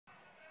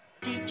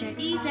DJ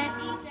Easy.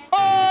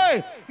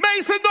 Oi!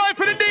 Make some noise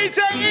for the DJ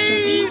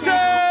Easy!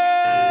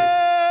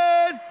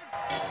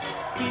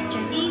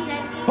 DJ Easy.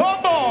 Oh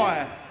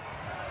boy!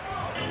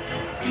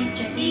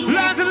 DJ Easy.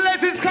 Land of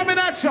Legends coming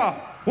at ya!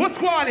 What's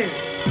going on?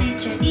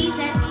 DJ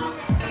Easy.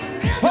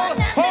 Oh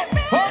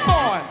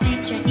boy!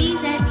 DJ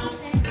Easy.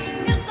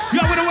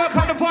 Yo, we're gonna work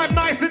on the vibe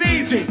nice and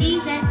easy.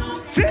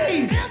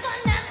 Jeez!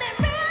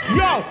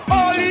 Yo!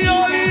 Ollie,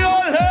 ollie,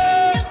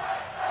 ollie!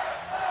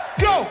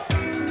 Go!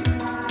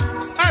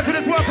 After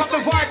this, work on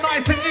the vibe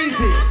nice and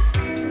easy.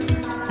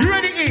 You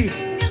ready, E?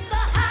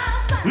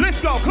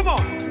 Let's go, come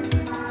on!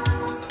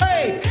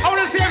 Hey, I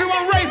wanna see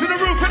everyone raising the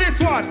roof for this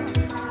one.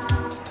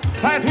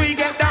 As we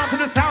get down to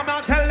the sound,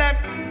 now tell them.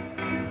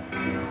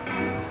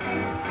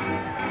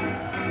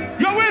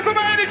 Yo, where's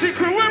my energy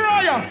crew? Where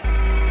are ya?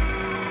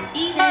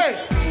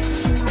 Hey!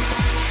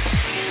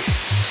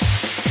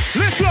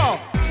 Let's go!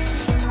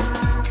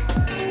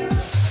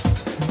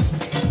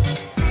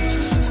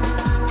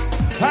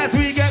 As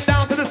we get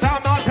down to the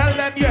sound, I'll tell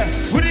them, yeah.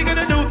 What are you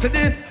gonna do to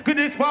this? Could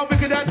this one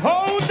wicked and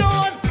hold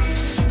on?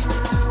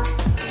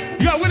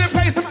 Yo, we're gonna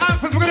play some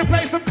anthems, we're gonna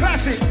play some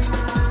classics.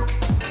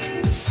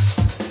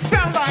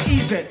 Sound like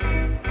easy.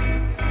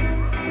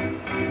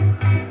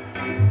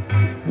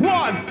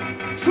 1,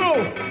 2,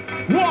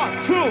 1,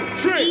 2,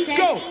 3, Easy.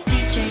 go!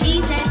 DJ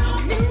Easy.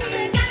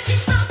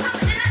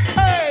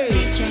 Hey!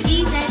 DJ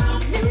Easy.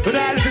 But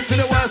I listen to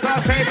the words I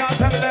say, I'll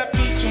tell them.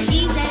 DJ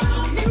Easy.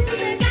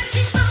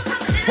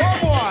 Oh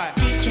boy!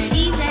 DJ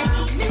Easy.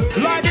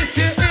 Like this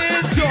shit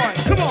is joy.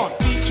 Come on!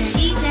 DJ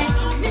Easy.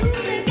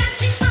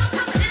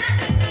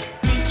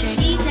 DJ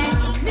Easy.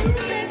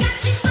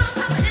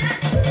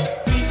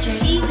 DJ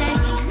Easy.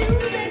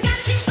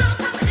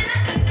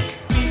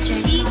 DJ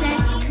Easy.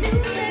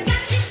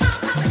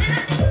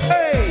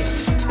 Hey!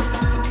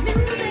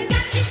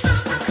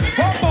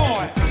 Oh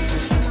boy!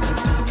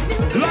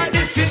 Like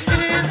this shit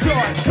is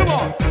joy. Come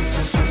on!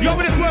 Yo,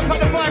 we just work on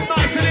the vibe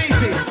nice and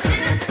easy.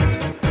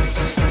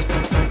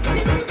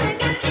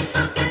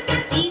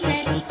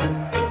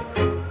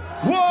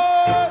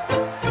 What?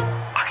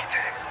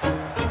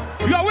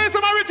 Yo, where's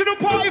some original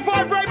party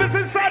vibe ravers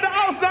inside the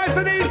house nice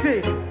and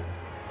easy?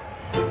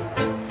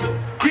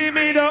 Give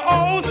me the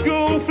old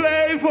school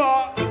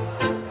flavor.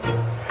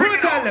 Who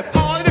tell them?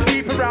 All the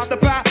people around the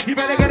back. You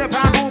better get a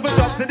pound move and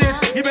drop to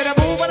this. You better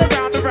move it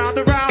around, around,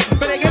 around.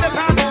 Better get a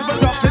pound move and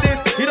drop to this.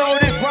 You know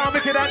this one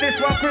wicked and this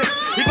one Chris.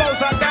 He goes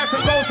like that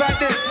and goes like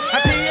this.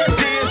 And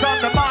PSG is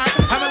on the mind.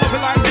 I'm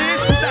looking like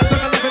this. That's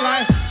what I'm looking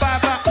like. Ba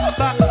ba ba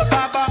ba ba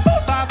ba ba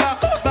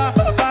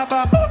ba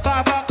ba ba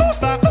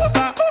ba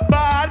ba.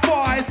 Bad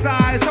boy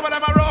size. Some of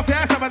them are rough,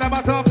 yeah. Some of them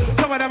are tough.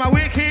 Some of them are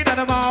wicked and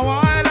them are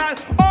wild.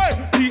 Oi,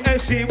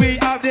 PSG, we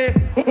have the.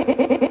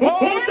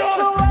 Hold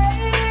on.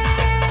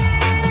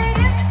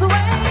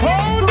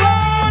 Hold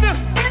on!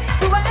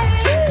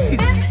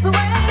 Jeez!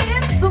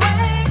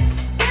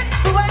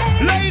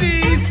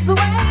 Ladies,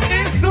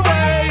 it's the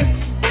way!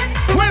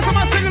 Where's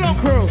my sing-along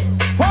crew?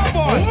 Oh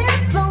boy!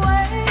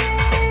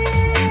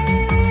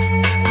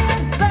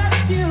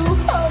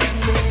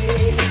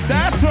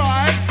 That's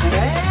right!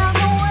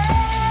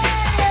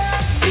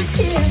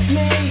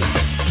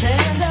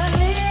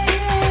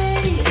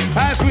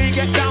 As we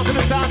get down to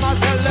the sound, I'll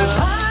tell them.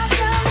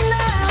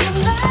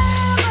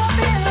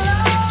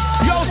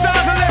 Yo,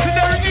 sounds a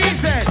legendary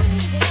easy!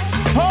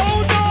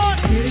 Hold on!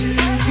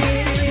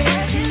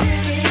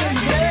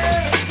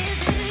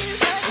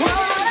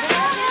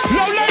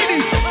 Yo,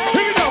 ladies,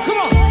 here we go, come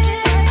on!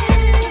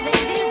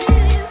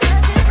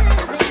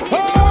 Oh,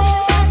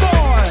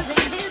 boy!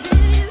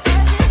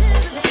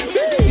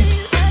 Jeez!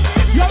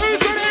 Yo, who's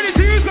got the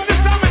energy? Who's got the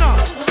stamina?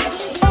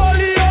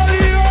 Ollie,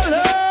 ollie,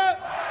 ollie!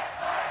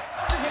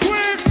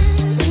 Switch!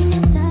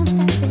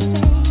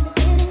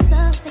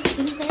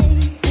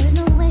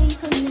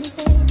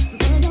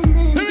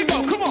 Here we go,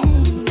 come on!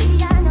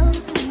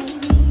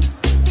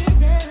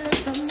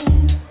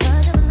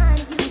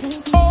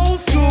 Old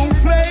school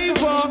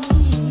flavor!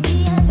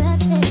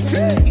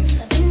 Jeez!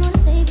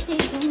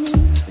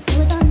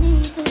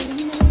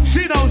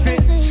 She knows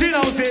it, she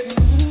knows it.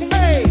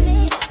 Hey!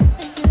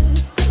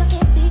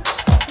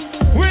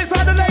 We're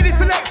inside the lady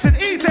selection,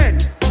 easy!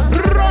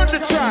 Run the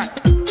track!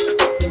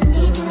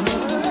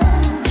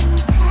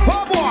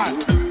 Oh boy!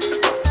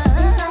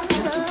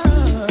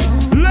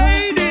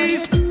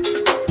 Ladies!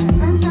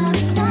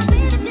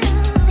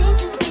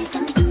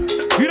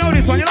 You know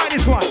this one, you like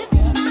this one?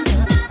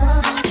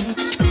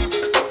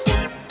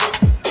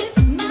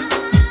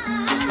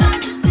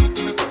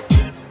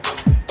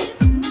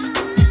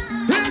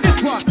 Hear this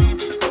one!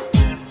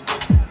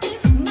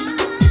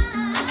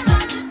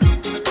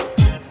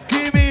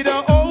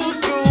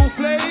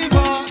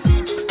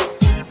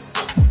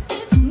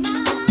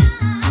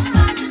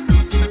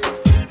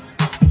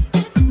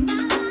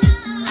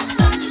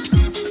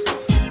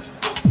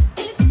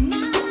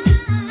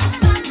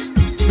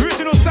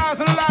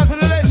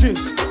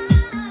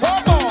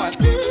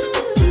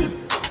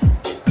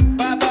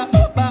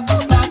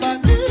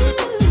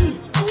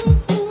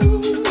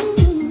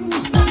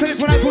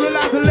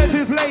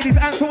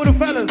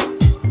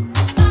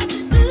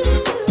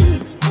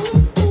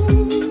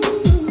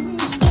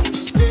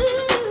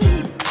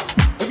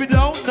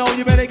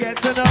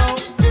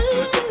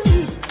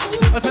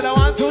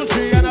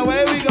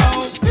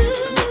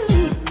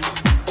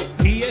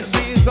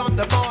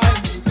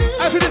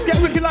 Let's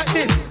get wicked like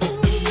this.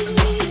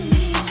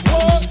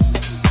 What?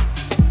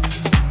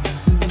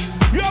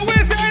 Yo,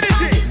 where's the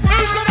energy?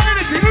 Who's got the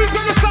energy? Who's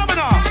got the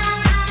stamina?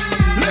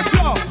 Let's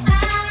go.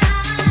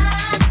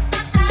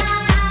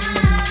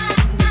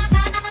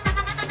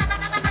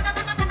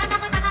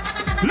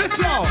 Let's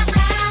go.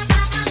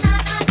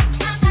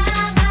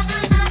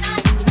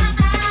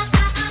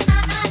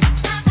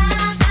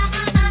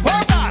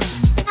 Hold on.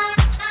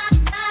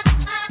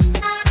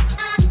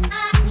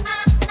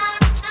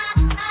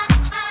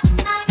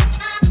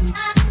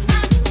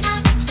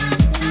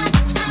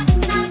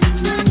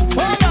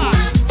 Hold on.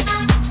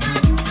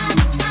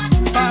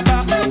 Ba, ba,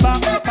 ba,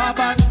 ba, ba,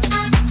 ba.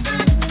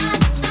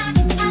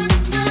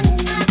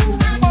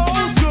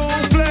 Old school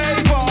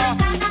flavor.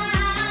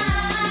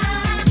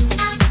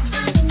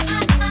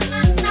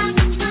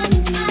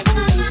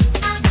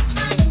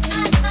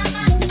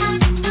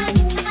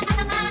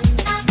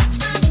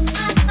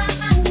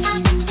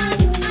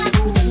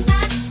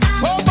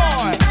 Oh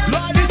boy,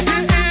 like this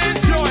shit,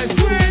 enjoy,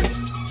 sweet.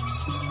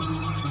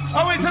 I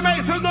want to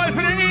make some noise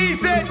for the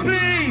easy,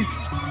 please.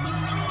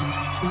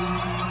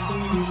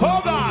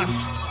 Oh gosh,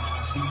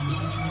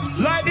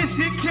 like this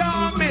you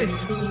can't miss.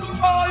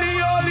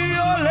 Oli, oli,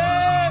 oli.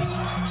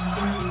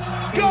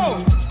 Go.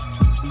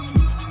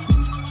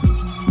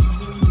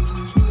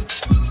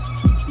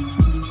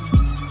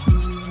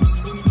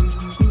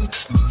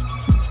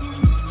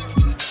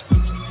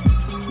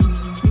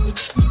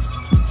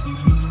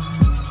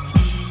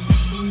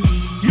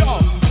 Yo.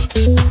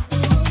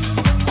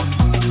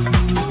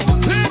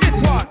 Hear this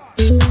one.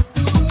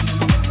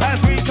 As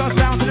we touch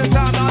down to the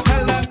sound, I'll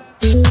tell them.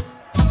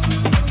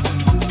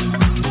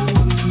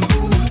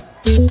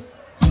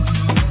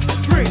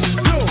 3,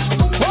 2,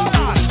 hold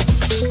on.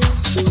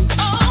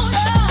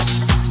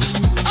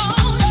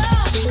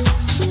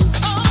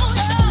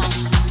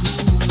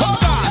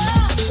 Hold on.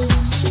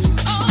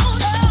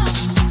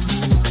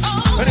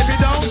 And if you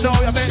don't know,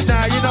 I bet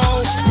now you know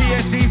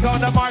PSG's on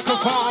the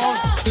microphone.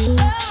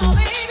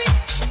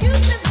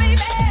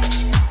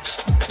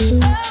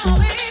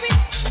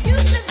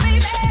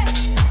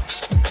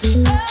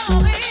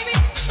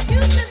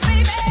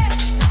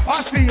 I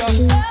see ya.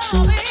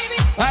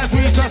 As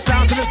we touch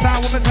down to the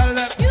sound, woman tell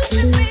them.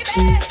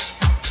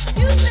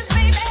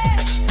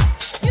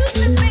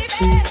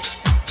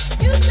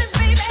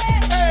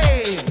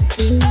 Hey.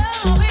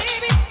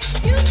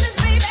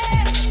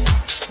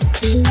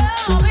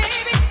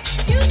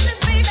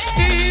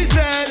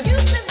 Easy.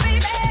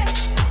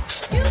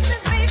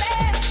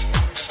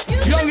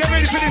 Yo, get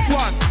ready for this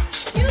one.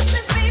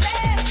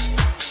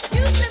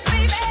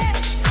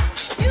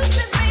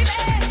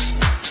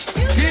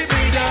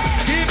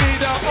 Give me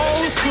the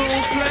old school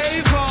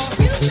flavor.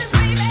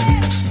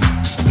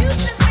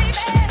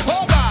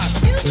 Hold on.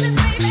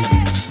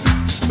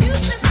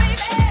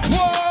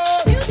 Whoa.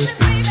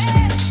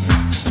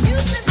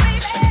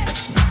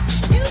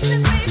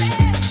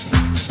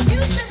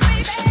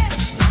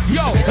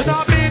 Yo, and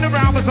I've been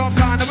around for some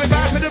time, and we're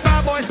back with the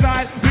bad boy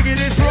side. Bringing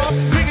this rough,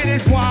 bringing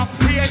this wild.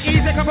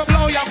 PSG's come and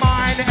blow your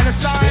mind. And the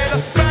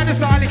style, brand new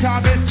style, he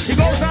can't miss. He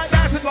goes like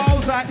that and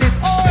goes like this.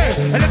 Oi!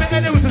 And let me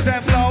get the whistles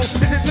and flow.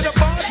 Listen to the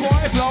bars,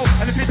 boy, flow.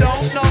 And if you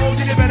don't know,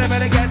 then you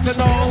better get to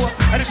know.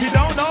 And if you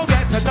don't know,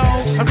 get to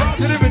know. And rock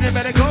to the rhythm,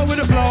 better go with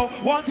the flow.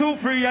 1, 2,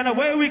 3, and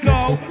away we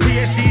go.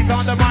 PSG's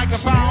on the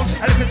microphone.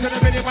 And listen to the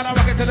rhythm when I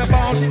rock it to the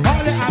bone.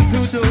 All they have to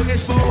do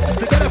is move.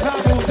 To get a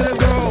pound, move to the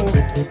groove.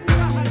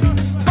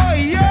 Oh,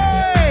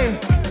 yeah!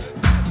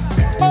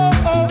 Oh,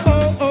 oh,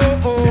 oh,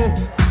 oh, oh.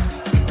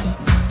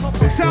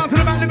 Sounds of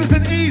the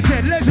magnificent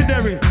easy,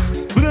 legendary.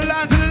 With the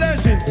land of the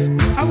legends.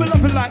 And we're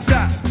loving like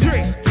that.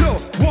 3, 2,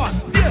 1,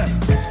 yeah.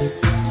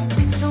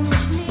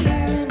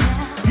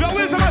 Yo,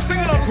 where's my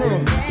singing on crew?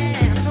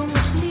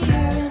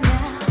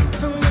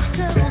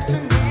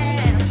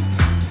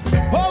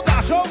 Oh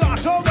gosh, oh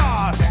gosh, oh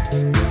gosh.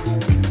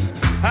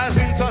 As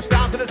we touch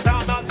down to the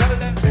sound, I'm telling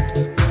them.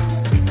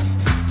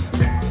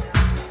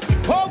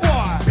 Oh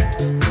boy.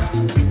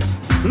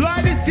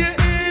 Like this, you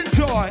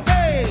enjoy.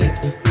 Hey.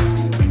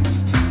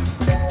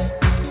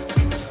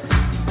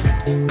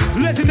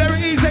 Legendary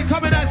easy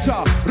coming at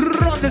ya.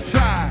 Run the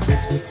track.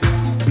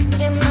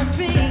 In my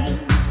dreams,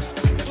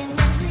 you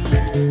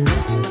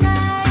and I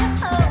are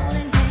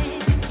holding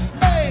hands.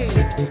 Hey.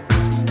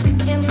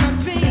 In my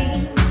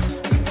dreams,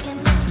 you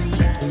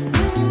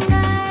and I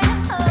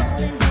are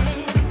holding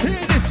hands.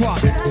 Hear this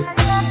one.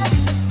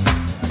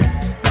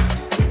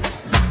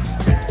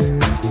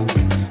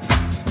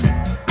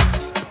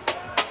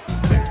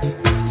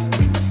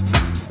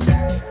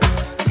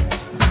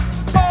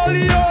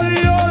 Oli, oli,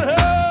 oli.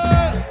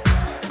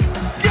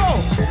 Yo.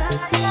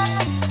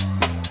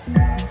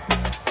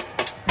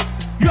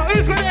 Yo,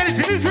 who's got the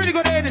energy? Who's really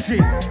got the energy?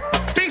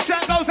 Big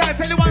shout goes out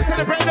to anyone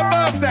celebrating a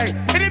birthday.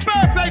 Any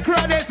birthday crew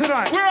out there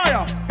tonight? Where are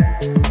you?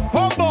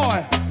 Oh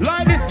boy,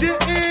 like this you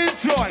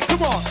enjoy.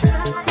 Come on.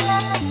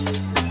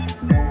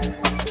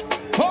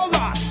 Oh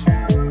gosh.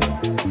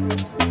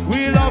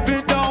 We love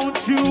it,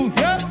 don't you?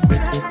 Yeah.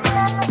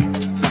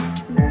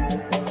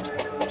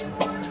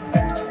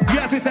 You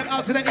have to step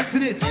out to the into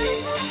this.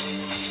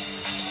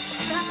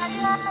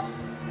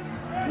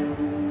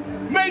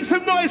 Make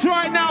some noise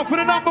right now for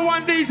the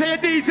 #1 DJ,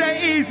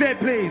 DJ Easy,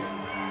 please.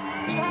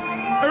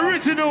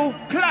 Original,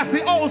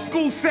 classic, old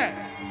school set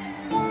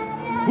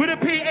with a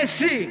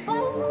PSG.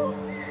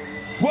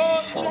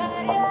 What?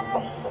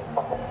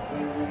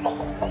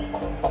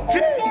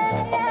 Jeez.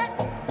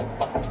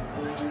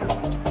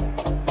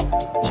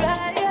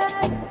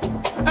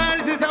 And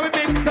this is how we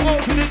mix the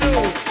old to the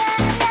new.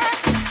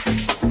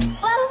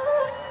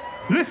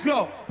 Let's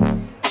go.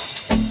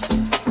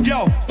 Yo,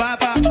 bad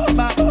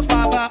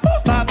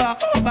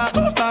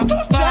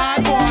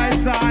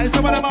boys side.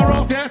 Some of them are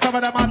rough, yeah, some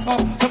of them are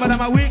tough, some of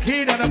them are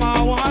wicked, and them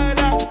are wild.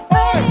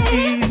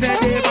 Hey, easy, they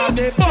are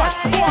the boy.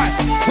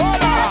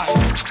 Hold on.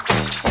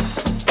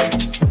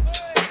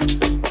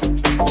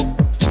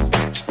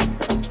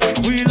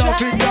 We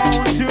love it,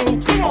 don't you?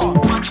 Come on.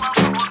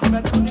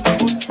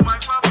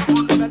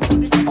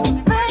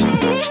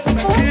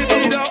 Give me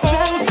the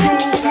old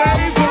school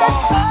flavor.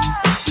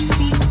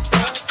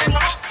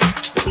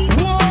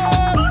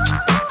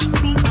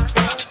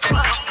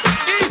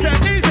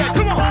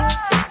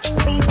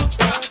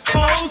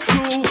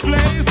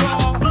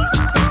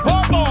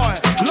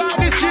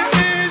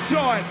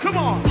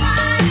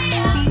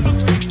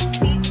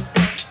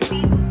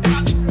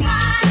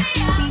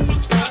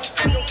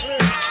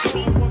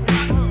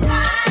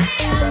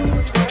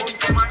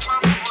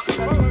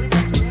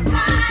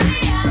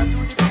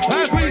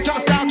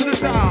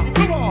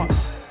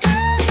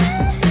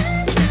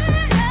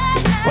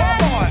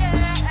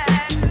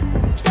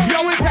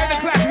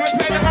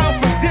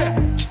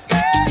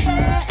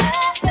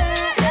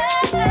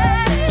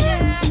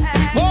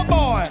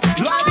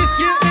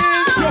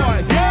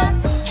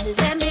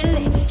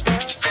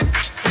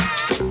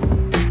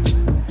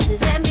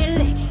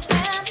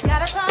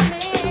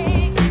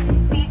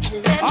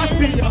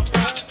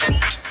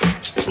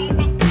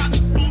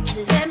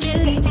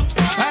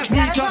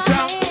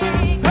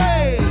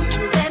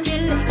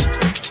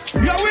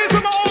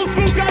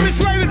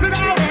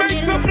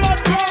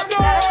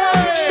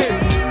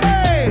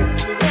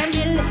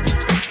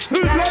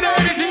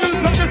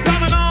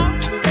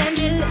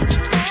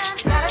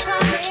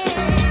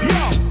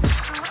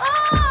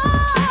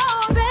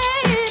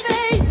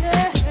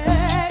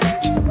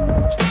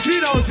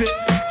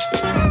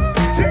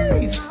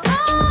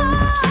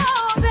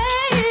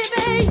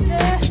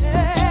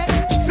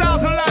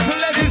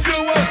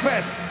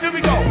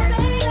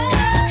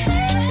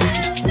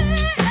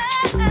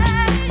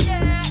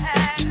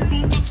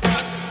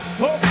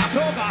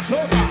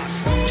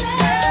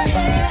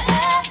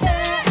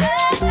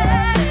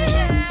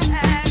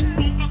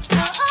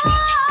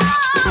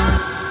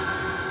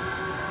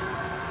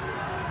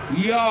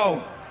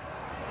 Yo.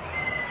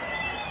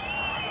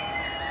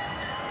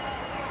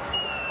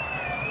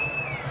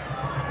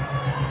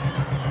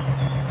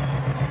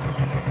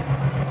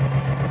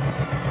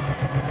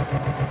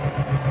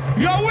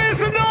 Yo, where's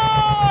the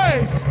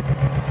noise?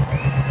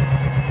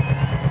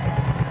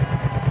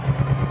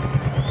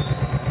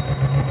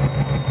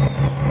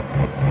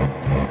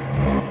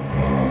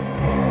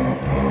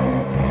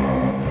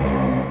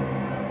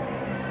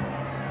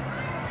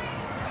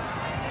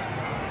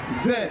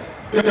 Zed.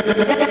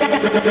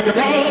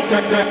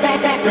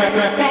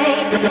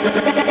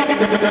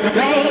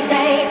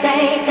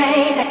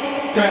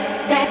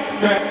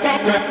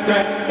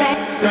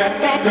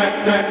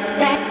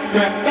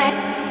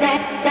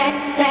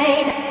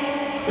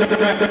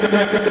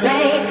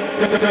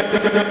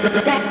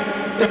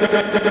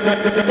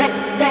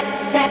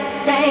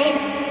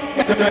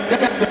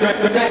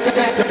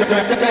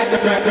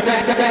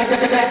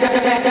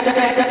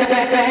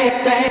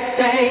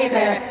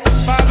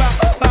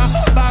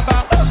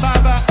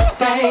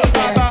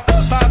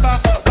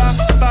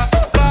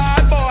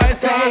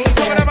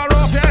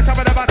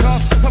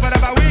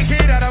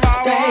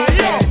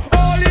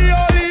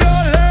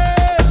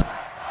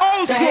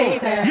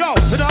 Yo,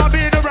 and I'll be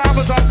in the round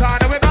for some time.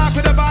 And we're back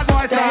with the bad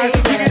boy side.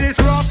 We get this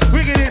rough,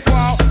 we get this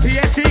wild.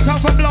 PSG come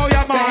from blow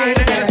your mind.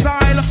 And in the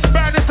style,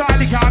 burn the style,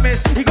 he can't miss.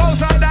 He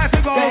goes like that,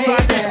 he goes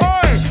like this.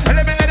 Oi, and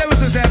let me hear the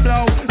whistles and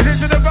blow.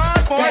 Listen to the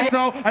bad boy,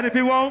 so. And if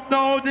you won't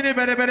know, then you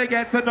better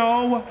get to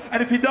know.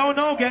 And if you don't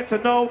know, get to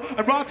know.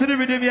 And rock to the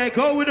rhythm, yeah,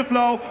 go with the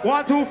flow.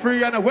 1, 2,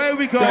 3, and away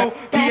we go.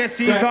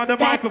 PSG's on the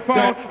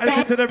microphone. And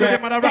listen to the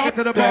rhythm and I rock it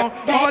to the bone.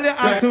 All you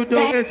have to do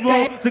is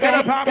roll. So get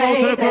up and roll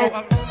to the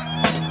pro.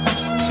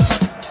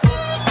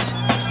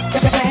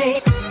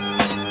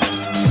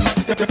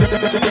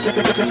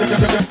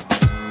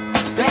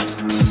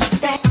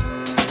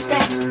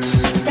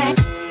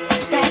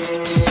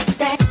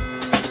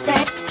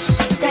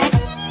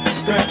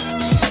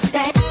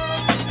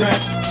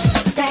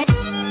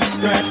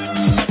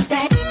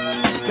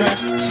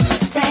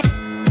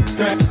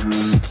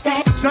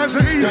 Sounds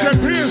like easy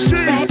PSG,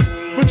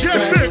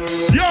 Majestic,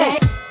 yo.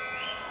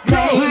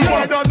 Yo,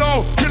 I don't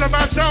know. Kill a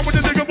man sound with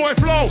the nigga boy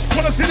flow.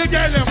 Wanna see the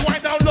gang then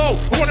wind down low.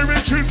 I wanna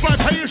ring tunes by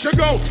pay you should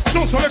go.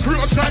 Still saw the crew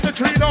outside the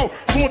Trino.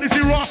 For this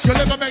rascal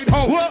never made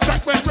home.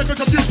 Back when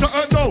records used to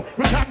earn no.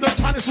 With Camden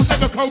Palace was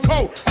never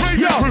Coco.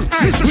 Radio crew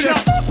used to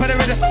shout.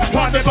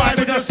 Party by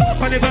the just.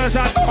 funny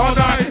version. All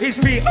night, it's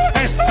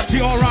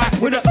PSG, alright.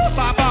 With the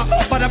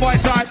by the boy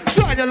side.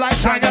 Shine your light,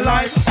 shine your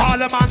light. All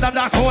the man, them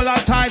that's hold on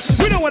tight.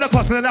 We don't want to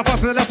fuss and the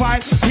fuss and the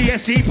fight.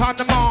 PSG on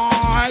the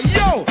mind.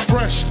 Yo!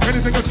 Fresh,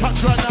 anything I touch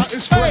right now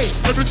is fresh.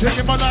 Everything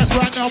in my life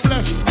right now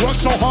blessed. Work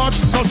so hard,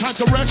 no time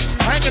to rest.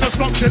 I ain't gonna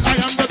stop till I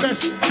am the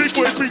best. Big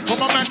boy beat for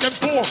my man, them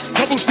 4.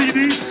 Double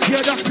CDs,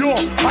 yeah, that's pure.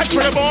 I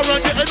spray a bar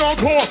and get an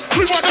encore.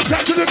 We want the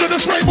chat to they're gonna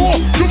spray more.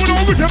 Doing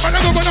all with them and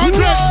I'm going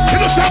 100. In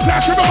the sound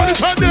flash, remember the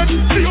turn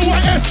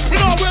COYS, we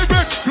know we're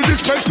red. Do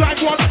this place like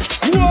one.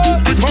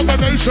 The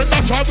combination,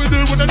 that's how we do.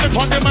 When they live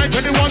on the mic,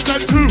 anyone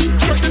can do.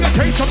 Straight in the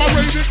case of my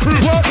raving crew.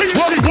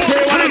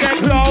 They wanna get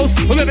close,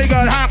 well, let me go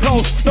how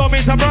close. Don't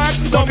mean to brag,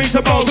 don't mean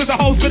to boast. With the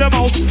host with the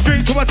most,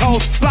 drink to a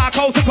toast. Like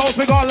coast to coast,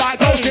 we got like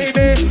coast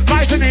TV.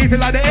 Nice and easy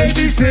like the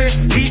ABC.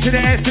 E to the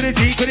S to the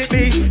G, could it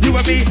be? You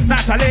and me,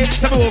 naturally.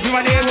 So move you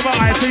and here with my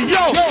eyes.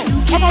 Yo,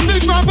 I'm a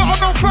big man, but I'm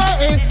not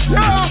 30.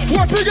 Yeah,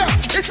 what we get?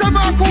 It's a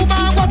man, cool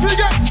man, what we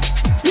get?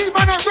 Heat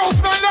man and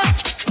roast man, that.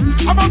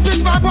 I'm a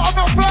big man, but I'm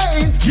not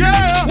 30.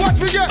 yeah. What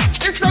we get?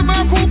 It's the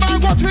man, cool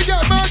man, what we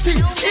get? Murky,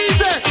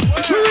 easy.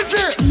 Who is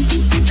it?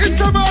 It's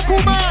the man,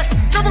 cool man.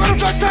 Never gonna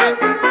flex it.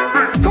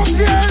 Come to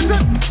your hands.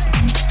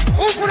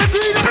 All for the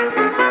green.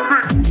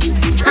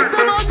 It's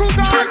the man, cool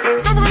man.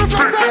 Never gonna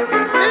flex it.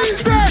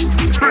 Easy.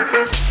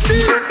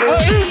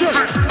 Easy.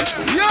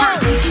 Yo,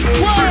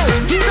 wow,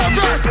 he's a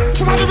best.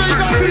 Come on, the ring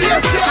down to the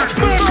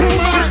S-StarTV. Man, cool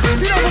man.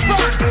 He never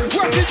fuck.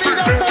 What's he need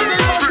that Sunday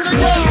back to the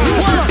game?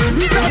 Wow,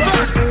 he's a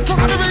best. Come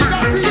on, the ring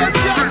down to the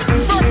S-StarTV.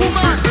 Man, cool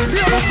man. He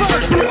never fuck.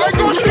 They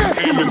got this.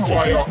 Aiming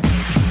fire.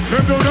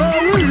 Them don't know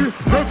we.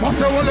 Them pass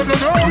the one, them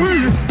don't know we.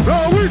 No,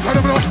 we tell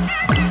them no.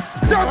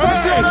 Don't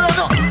pass it,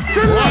 no.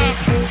 Chill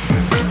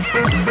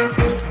out.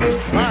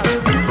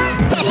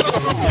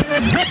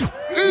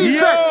 Easy.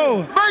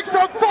 Yo. Make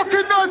some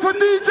fucking noise for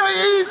DJ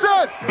Easy.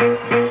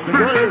 The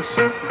greatest.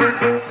 Yo,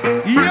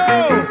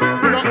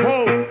 Big up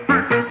Paul.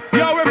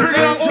 yo, we're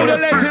bringing out all the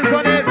legends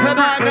on it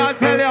tonight, man, I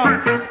tell ya.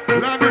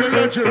 Land of the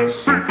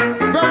legends.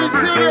 Very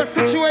serious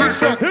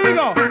situation. Here we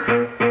go.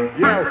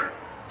 Yo.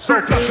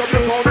 So flash up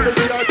your phone in the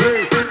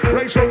VIP.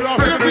 Raise your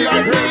glass in the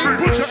VIP.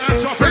 Put your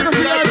hands up in the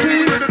VIP.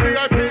 In the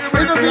VIP.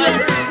 In the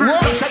VIP.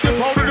 Flash up your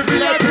phone in the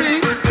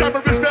VIP.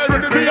 Jammer is there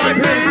in the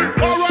VIP.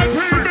 R.I.P.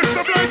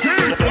 Mr. Blakey.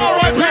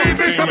 R.I.P.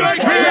 Mr.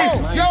 Blakey.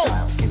 Yo,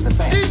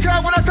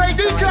 decline, when I say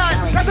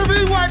decline, that's a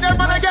rewind there,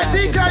 man, I get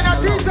decline,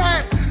 not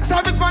decline.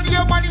 Time is money,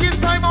 and money is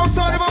time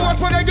outside of my watch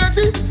when I get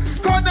deep.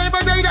 Can't name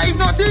a day that is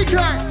not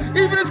decline.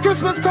 Even it's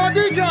Christmas, can't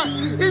decline.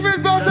 Even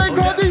it's birthday,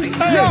 can't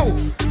decline. Yo,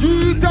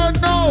 you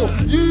don't know.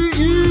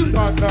 You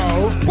Don't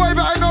know. boy,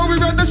 better know we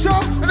run the show.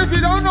 And if you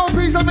don't know,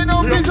 please let me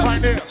know, You please. don't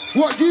find it.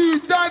 What you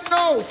don't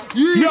know.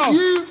 Yo.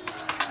 You.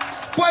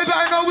 Boy,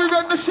 better know we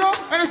run the show.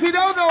 And if you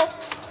don't know,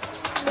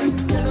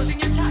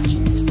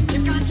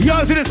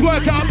 Yo, so this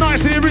work out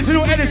nice in the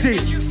original energy.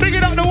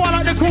 Picking up the one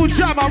like the cool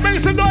Jammer. Make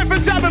some noise for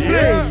Jammer,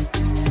 please.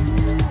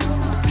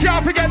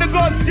 Can't forget the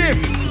God's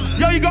gift.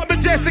 Yo, you got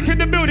Majestic in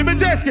the building.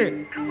 Majestic,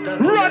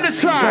 run the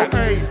So, track.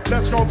 hey,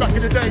 let's go back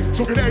in the day.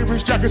 Talking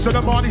Avery's jackets and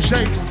the Marnie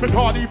shades.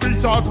 McCartney,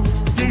 retard,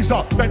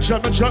 geezer,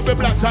 Benjamin, shirt with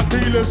black tap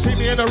dealers. See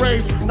me in a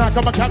rave. Now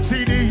come a cap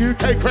CD,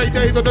 UK, Craig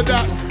David and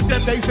that.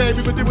 Them they say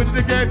we were doing it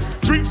again.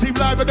 Dream Team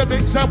live at the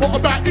mix. And what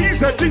about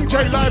Easy?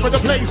 DJ live at the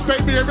place.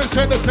 Make me a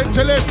send us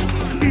into live.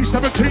 East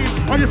 17,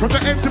 are you from the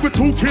ends of a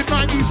talking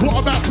 90s?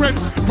 What about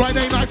friends?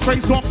 Friday night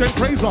face off, then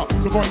Fraser.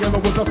 Before you ever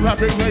was a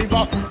fabric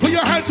labour. Put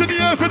your hands in the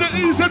air for the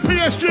East and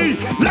PSG.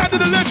 Land of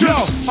the legends. Yo,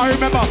 I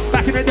remember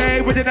back in the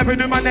day when they never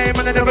knew my name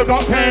and I never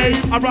got paid.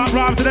 I rock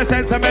rhymes to the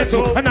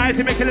sentimental, and I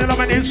see making it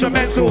on an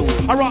instrumental.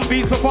 I rock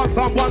beats for one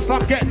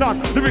song getting on.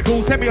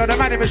 Lyrical, send me on the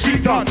man in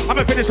machine gun.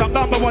 I'ma finish up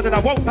 #1 and I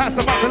won't pass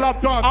the until I'm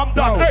done. I'm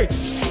done. Hey.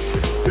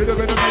 Did a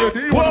bit of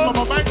melody, one of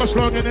my bank was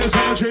slugging his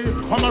energy.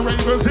 On my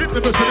ravers in the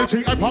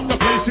vicinity, I pump the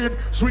place in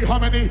sweet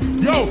harmony.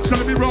 Yo, so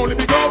let me roll, let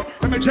me go.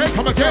 Let me check,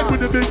 come again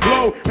with a big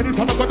blow.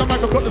 Anytime I got the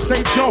mic, I've got the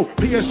stage show.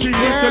 PSG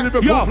with the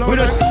Liverpool Yo, flow. we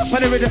just for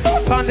the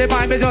rhythm, on the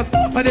mind, we just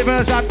for the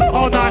version.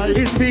 All night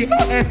is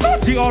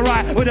PSG,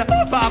 alright. With the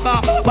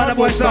by the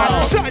boy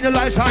side. Shine your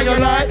light, shine your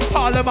light.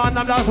 All the man,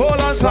 I'm just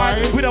hold on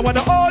tight. We don't want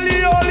the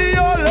oli.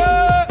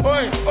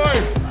 Oi, oi.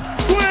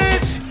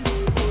 Switch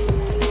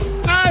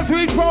as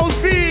we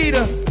proceed.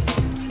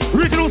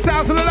 Original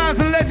sounds of the lands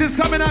and legends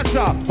coming at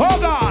ya. Oh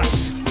gosh,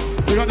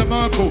 We got the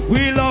Merkel.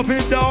 we love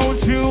it,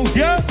 don't you?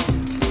 Yeah.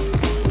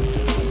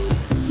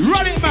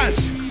 Run it, match.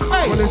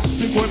 Hey. Well, this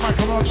big boy might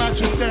come on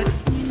matching deck.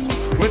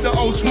 With the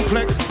old school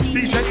flex.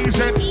 DJ EZ.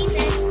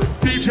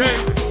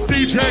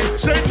 DJ.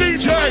 Say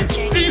DJ.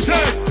 EZ.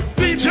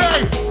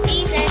 DJ.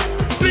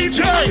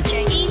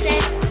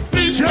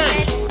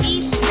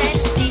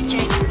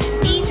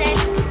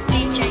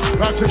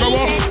 About to go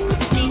off.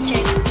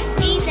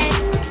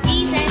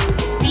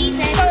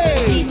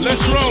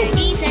 Let's roll.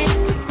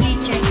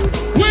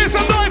 Where's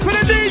some noise for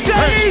the DJ?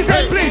 Hey,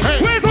 hey, please.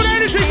 hey. Where's all the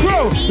energy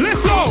crew?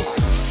 Let's go.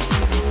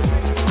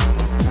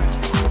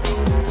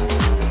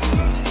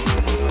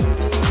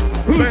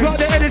 Who's got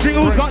the energy?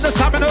 Who's got the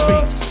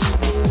stamina?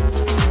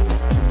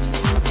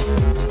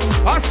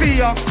 see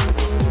ya.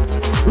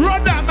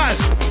 Run that match.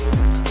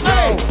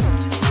 Hey.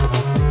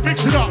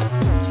 Mix it up.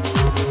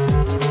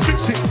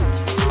 Mix it.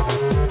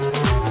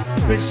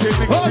 Mix it,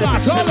 mix Hold it, on,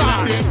 mix it, hold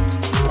on. blend it.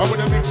 I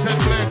wanna mix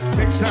and blend,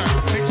 mix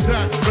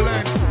that,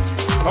 blend.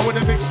 I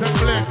wanna mix and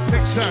blend,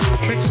 mix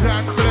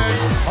and blend.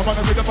 I'm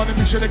on a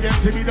mission again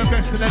to be the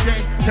best in the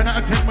game. 10 out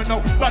of 10 with no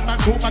bad man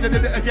talk, man, I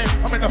did it again.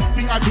 I'm in the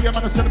VIP, I'm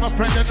gonna send my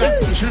friend and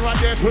then she right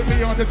there, put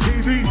me on the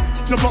TV.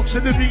 The box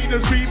and the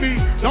Venus beat me.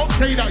 Don't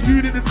say that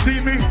you didn't see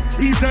me.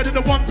 He said in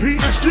the one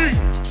PSG.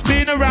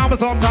 Been around for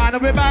some time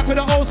and we're back with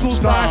the old school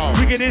style.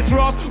 We get this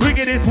rough, we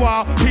get this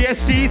wild.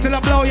 PSG till I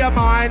blow your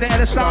mind. And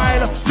the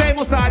style, same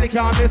old style, you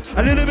can't miss.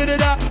 A little bit of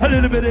that, a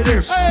little bit of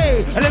this. Hey,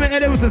 a little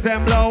bit of this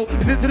and blow.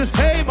 It's into the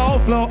same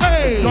old flow.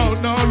 Hey,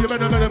 Don't know, you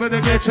better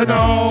get to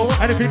know.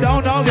 and if you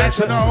don't know, get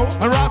to know.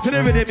 And rock to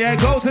the rhythm, yeah,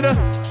 go to the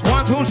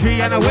 1, 2,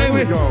 3, and away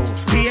we go.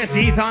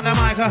 PSG's on the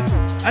mic,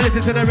 and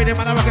listen to the rhythm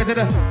and I rock it to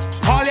the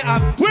all it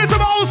up. Where's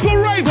some old school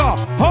raver?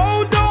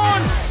 Hold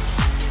on.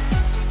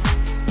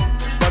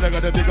 But I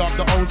gotta dig up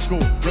the old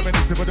school,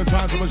 reminiscing of the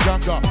times I was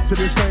younger. To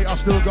this day, I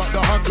still got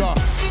the hunger.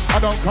 I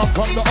don't come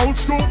from the old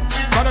school,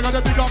 but I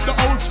gotta dig up the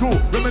old school,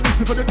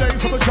 reminiscing of the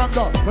days I was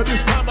younger. But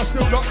this time, I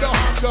still got the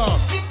hunger.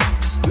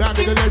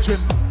 Landed a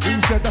legend. He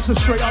said that's a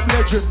straight up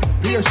legend.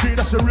 PSG,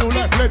 that's a real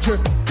life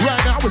legend.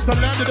 Right now, it's the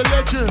land of the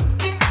legend.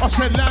 I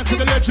said land to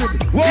the legend.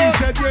 What? He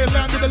said yeah,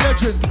 land of the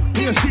legend.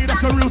 PSG,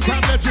 that's a real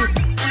time legend.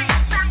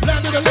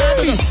 Land of the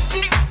legend.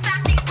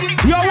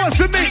 Yo, what's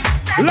the mix?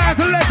 Live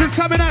the legends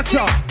coming at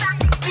ya.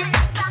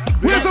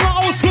 Where's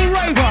our old school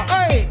raver?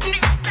 Hey!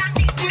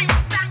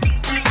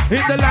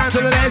 In the land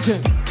of the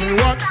legend. Say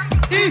what?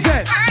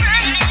 Easy.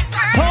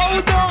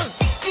 Hold on.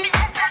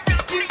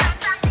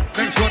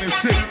 Next one is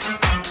sick.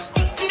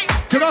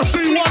 Can I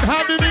see one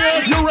hand in the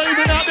air if you're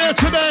raving out there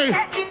today?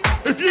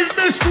 If you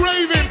missed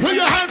raving, put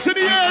your hands in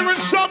the air and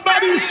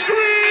somebody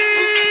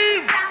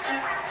scream!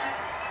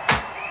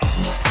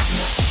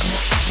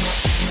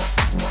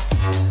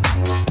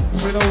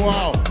 It's been a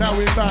while, now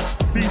we're back.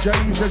 DJ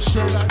said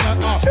straight like that.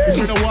 It's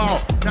been a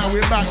while, now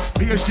we're back.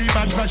 PSG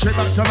match, straight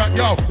back to back.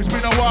 Yo, it's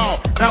been a while,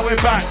 now we're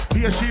back.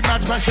 PSG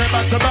match, straight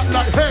back to back.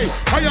 Like, hey,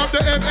 I am the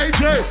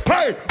MAJ.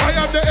 Hey, I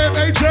am the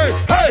MAJ.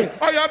 Hey,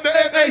 I am the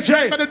MAJ.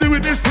 Been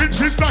doing this thing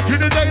since back in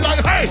the day.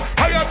 Like, hey,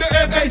 I am the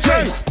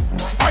MAJ.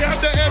 I am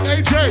the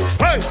MAJ.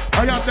 Hey,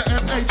 I am the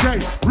MAJ.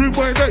 Rude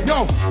boy,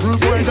 yo,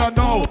 rude boy, don't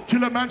know.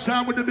 Killer man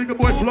sound with the bigger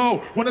boy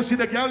flow. Wanna see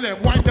the gal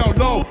then wind down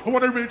low. I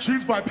wanna read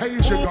tunes by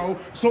PSG go.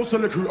 So sell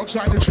the crew,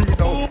 outside the tree,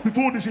 no.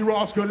 Before this era,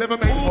 Oscar never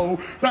made ho.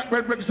 Back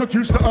when Rexton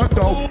used to earn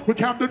dough. When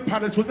Camden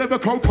Palace was never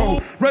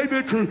Coco.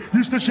 Raven crew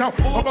used to shout,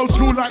 I'm old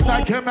school like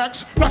Nike Air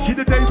Max. Back in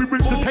the day, we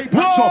rinsed the tape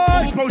packs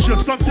off. Exposure,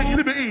 Sunset,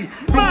 Liberty.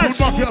 Brooklyn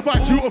Market,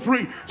 about 2 or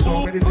 3.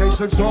 So many tapes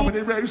and so many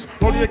raves.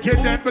 Only a kid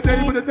then, but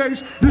they were the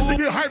days. Used to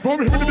get hype from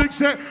him in the big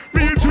set.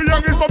 Being too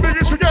young is my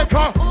biggest forget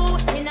car.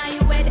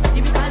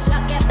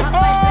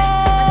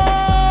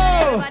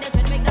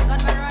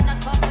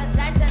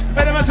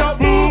 Better myself,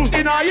 boom,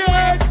 in our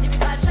head.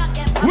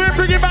 We're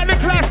bringing back the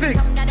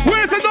classics.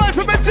 Where's the noise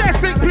for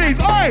Majestic, please?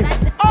 Oi,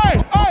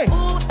 oi, oi.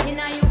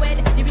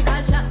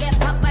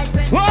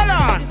 Hold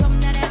on.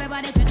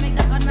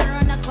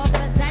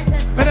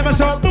 Better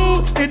myself,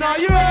 boom, in our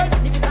head.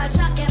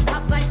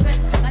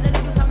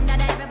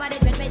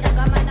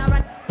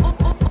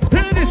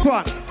 Hear this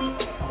one.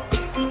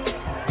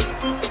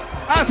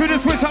 As we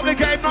just switch up the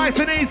game nice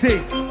and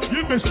easy.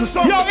 You missed the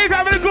song. Yo, if you're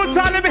having a good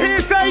time, let me hear you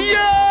say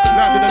yeah.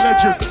 Land of the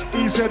Legends.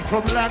 He said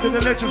from Land of the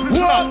Legends.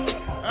 Listen up.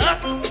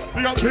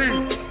 Big up P.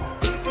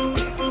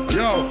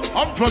 Yo,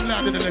 I'm from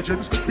Land of the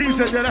Legends. He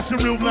said, yeah, that's a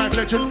real blind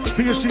legend.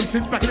 PSG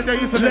since back in the day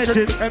is a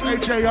legend.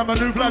 MAJ, I'm a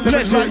new blind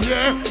legend. Like,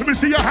 yeah, let me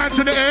see your hands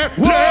in the air.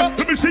 Yeah,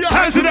 let me see your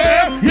hands in the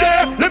air.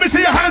 Yeah, let me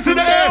see your hands in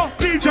the air.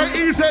 DJ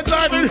E said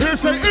live in here,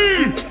 say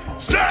E,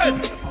 Z.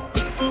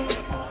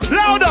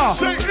 Louder.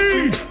 Say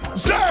E,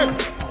 Z.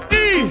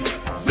 E,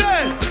 Z.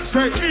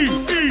 Say E,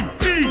 E,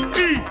 E,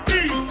 E, E,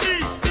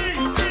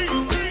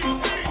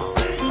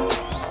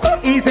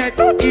 E,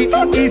 E,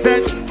 E, Z.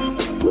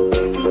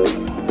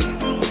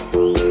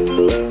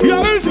 Yo,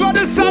 who's got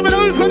the stamina?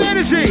 Who's got the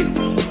energy?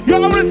 Yo, I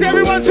want to see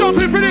everyone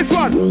jumping for this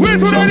one.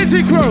 Where's all the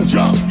energy crew?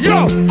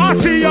 Yo, I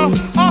see ya.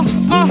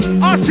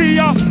 I see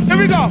ya. Here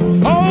we go.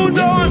 Hold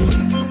on.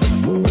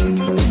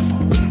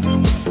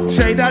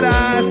 Shake that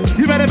ass.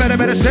 You better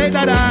shake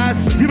that ass.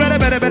 You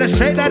better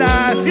shake that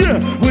ass. Yeah.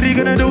 What are you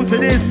gonna do to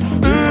this?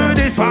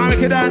 This far we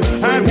can dance.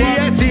 And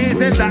PSG is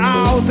in the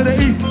house to the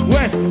east,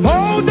 west.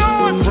 Hold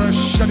on.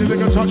 Fresh,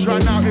 anything I touch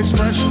right now is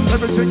fresh.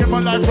 Everything in my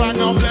life right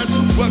now blessed.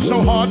 Work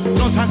so hard,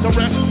 no time to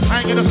rest. I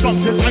ain't gonna stop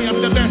till I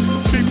am the best.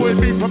 Big boy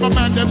beat from a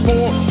man them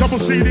 4 double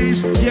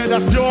CDs, yeah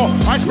that's pure.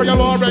 I spray a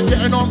bar and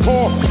getting on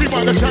core. We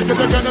buy the check and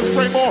they're gonna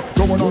spray more.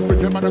 Going on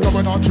with him and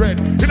going on dread.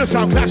 In the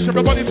sound clash,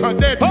 everybody turn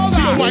dead.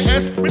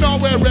 C-O-Y-S, we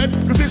don't wear red.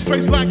 Cause this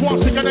place like one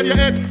sticking in your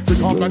head. The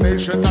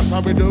combination, that's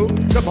how we do.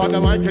 The partner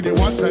like any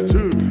 1s and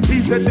 2.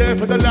 He said there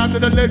for the Land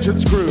of the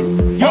Legends crew.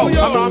 Yo,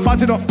 yo. I'm not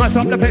budging up,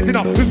 myself the pacing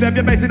up. With them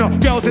you're pacing up,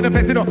 girls in the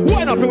pacing up.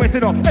 Wind up, you're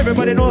wasting up.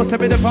 Everybody knows to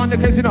be the pound the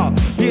casing up.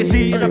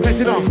 PSG in the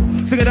pacing up.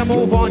 Singing them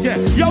move on, yeah.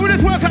 Yo, we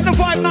just work out the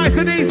vibe nice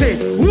and easy.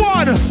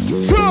 1,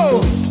 2,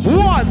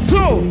 1,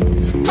 2.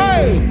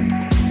 Hey.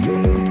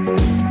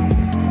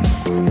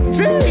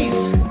 Jeez.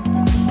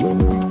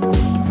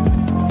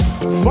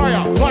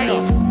 Fire,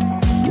 fire.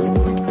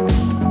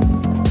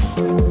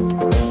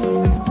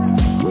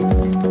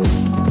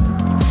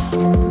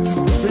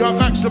 We got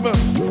Maximum.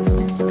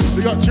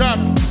 We got Jam.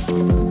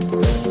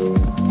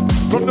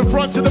 From the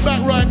front to the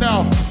back right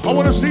now. I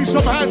want to see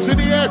some hands in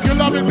the air if you're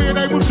loving being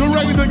able to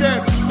rave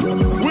again.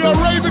 We are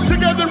raving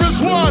together as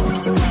one.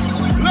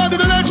 Land of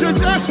the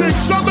Legends, Essex,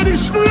 somebody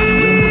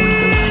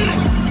scream!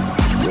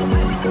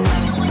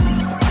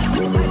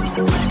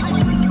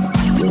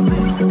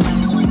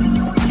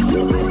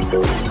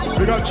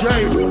 We got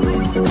Jay.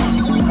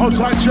 Hold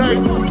tight, Jay.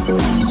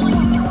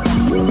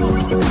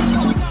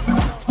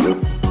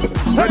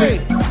 Hey.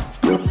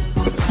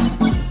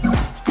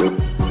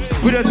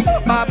 We just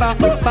but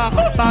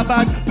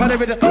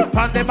with the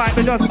pan they might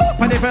be just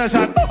pan the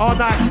version all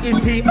night is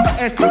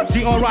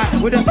PSG alright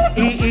with the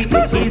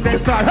easy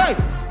start. Hey!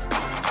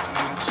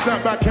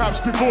 Snapback caps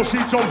before she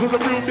told her the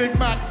real Big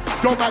Mac.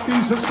 Go back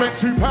these and spent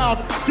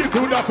 £2. Get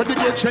filled up and to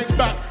get changed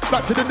back.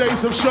 Back to the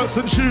days of shirts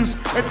and shoes.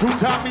 And full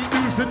time meat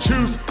news and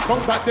choose.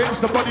 Come back then,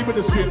 it's the body with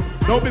the sin.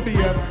 No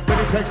BBM, then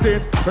he text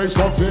in. Face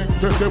talking,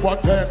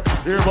 5110.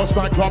 Here was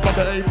nightclub on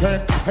the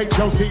A10.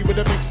 HLC with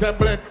a mix and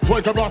blend.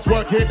 Toys R Us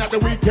working at the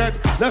weekend.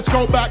 Let's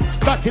go back.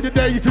 Back in the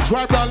day, you could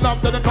drive around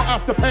London and not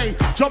have to pay.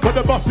 Jump on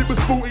the bus, it was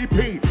full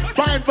EP.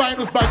 Buying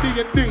vinyls by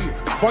D&D.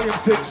 Volume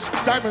 6,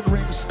 diamond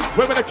rings.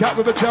 Wearing a cap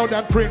with a gel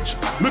down fringe.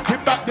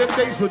 Looking back, them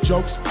days were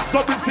jokes.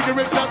 Sovereign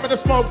cigarettes out with the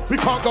smoke. We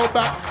can't go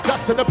back.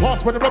 That's in the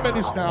past, when the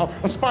reminisce now.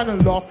 A spinal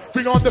laugh.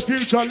 Bring on the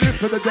future, live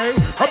for the day.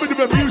 I'm in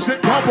the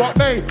music, come what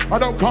may. I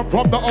don't come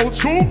from the old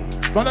school,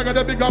 but I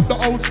gotta big up the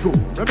old school.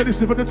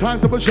 Reminiscing for the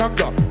times I was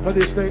younger. For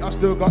this day, I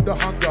still got the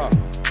hunger.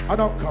 I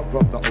don't come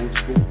from the old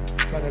school,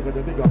 but I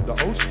gotta big up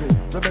the old school.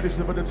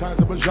 Reminiscing for the times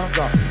I was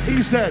younger.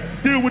 He said,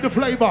 deal with the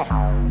flavor.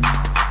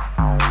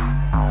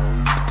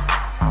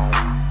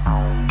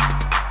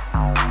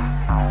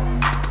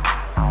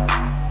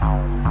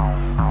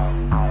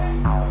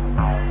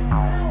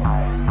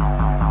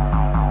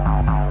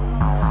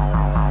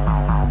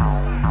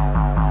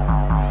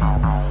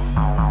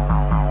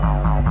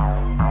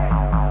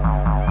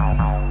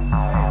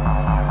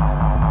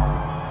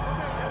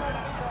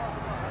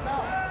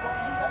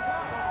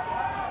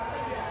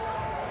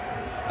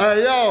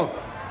 Hey, yo.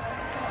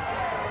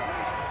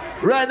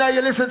 Right now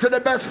you listen to the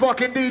best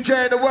fucking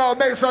DJ in the world.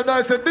 Make some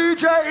noise and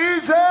DJ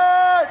Easy!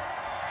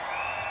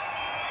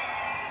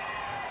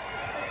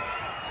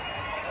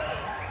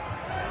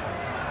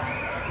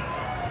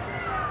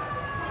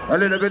 A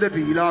little bit of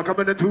B-Lock, I'm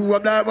in the 2,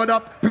 I'm like, what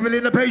up? People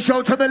in the pay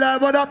show tell me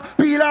like, what up?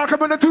 B-Lock,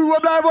 I'm in the 2,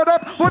 I'm like, what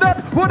up? What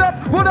up? What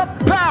up? What up?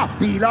 Pow!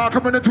 B-Lock,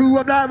 I'm in the 2,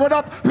 I'm like, what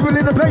up? People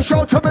in the pay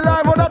show tell me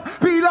like, what up?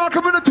 B-Lock,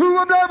 I'm in the 2,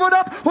 I'm like, what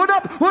up? What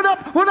up? What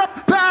up? What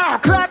up? Pow!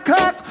 Clack,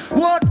 clack!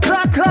 What?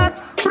 Clack, clack!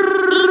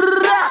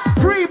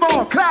 Brrrr, 3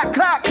 more! Clack,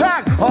 clack,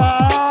 clack!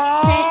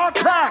 Oh,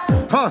 clack!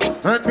 Huh?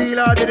 And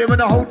B-Lock did it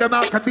when I hold them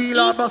out, and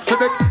B-Lock must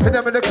have it. And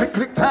then with the click,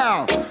 click,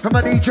 pow! And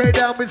my DJ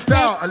down with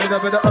style. A little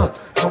bit of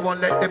come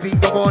on, let the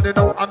beat go on. You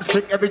know I'm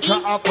sick every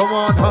chat I come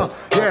on, huh?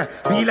 Yeah,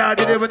 B-Lock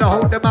did it when I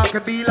hold them out,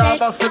 and B-Lock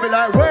must have be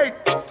like, wait!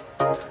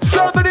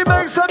 Somebody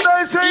make some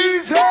noise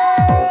easy!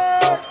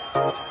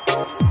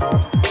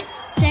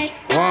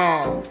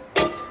 Wow.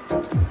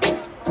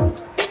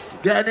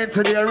 Getting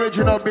into the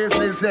original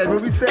business then.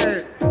 What we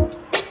say?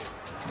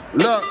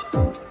 Look.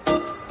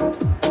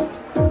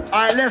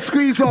 Alright, let's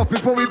squeeze off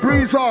before we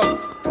breeze on.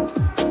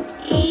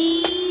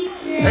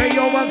 Hey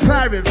yo, I'm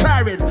firing.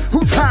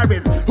 Who's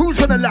hiring?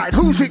 Who's on the line?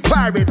 Who's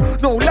inquiring?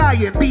 No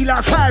lying, be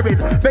like firing.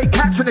 Make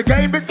cats in the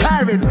game, it's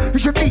tiring. You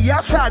should be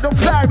outside, not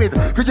firing.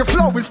 Cause your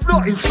flow is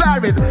not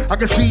inspiring. I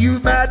can see you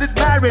mad and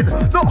married.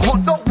 Not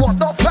hot, not what,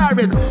 not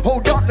firing.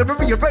 Hold on, let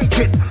me rearrange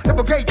it.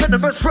 Never gauge,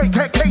 venomous straight,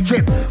 can't cage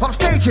it. I'm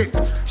staging.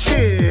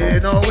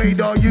 Shit, no way,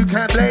 no, you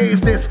can't blaze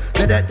this.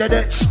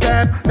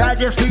 Stamp,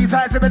 Majesty's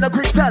eyes are in a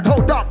quick stand.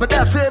 Hold up, but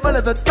that's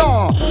irrelevant.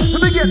 No,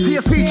 let me get to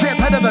your speech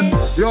impediment.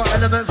 Your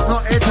element's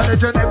not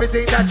intelligent.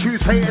 Everything that you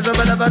say is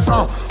irrelevant.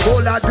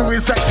 All I do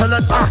is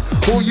excellent.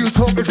 All you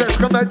talk is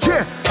excrement.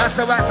 Yeah, that's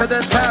no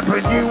accident happen.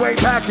 You ain't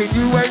packing.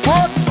 You ain't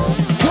what?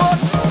 What?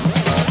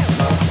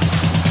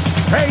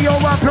 Hey yo,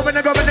 I'm coming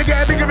to go and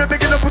get bigger and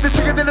bigger up with the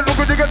chicken in the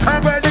look nigga time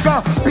where nigga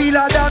be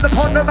like down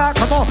upon the mouth.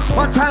 Come on,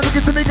 one time we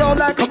get to me go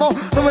like come on.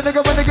 So when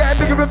nigga get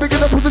bigger and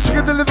bigger up with the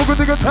chicken in the look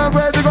nigga time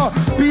where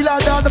nigga be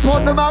like down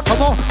upon the mouth.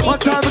 Come on, one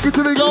time we get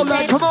to me go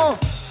like come on.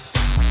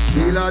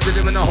 B-Lock did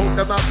it when I hold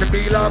them out, and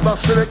B-Lock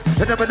busted it,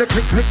 and then with the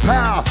click, click,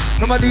 pow.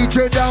 Come on,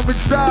 DJ down with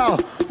style.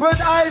 When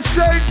I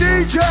say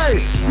DJ,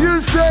 you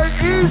say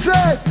easy.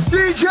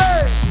 DJ,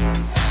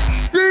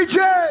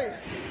 DJ.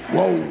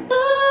 Whoa.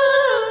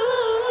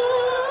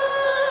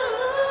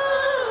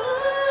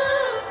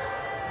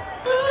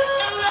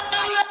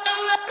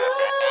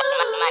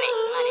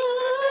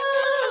 Money.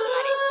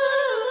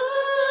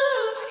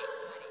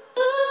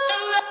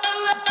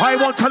 I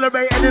won't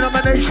tolerate any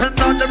nomination,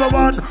 none number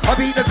one. I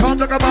beat the tom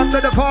like I'm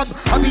under the fun.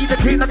 I beat the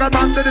king like I'm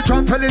under the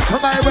drum. Fell into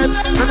my web,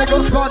 then I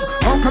go spun.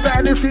 Conquer the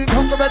NC,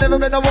 conquer the never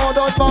been a war,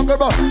 don't monger.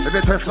 If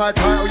you test my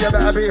title, you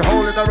better be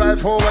holding the right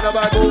for when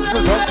I move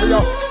for some for you.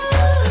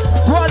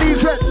 What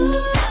is it?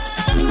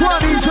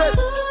 What is it?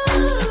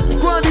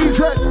 What is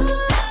it?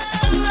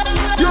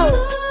 Yo!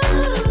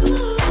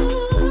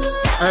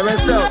 Hey,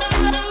 let's go.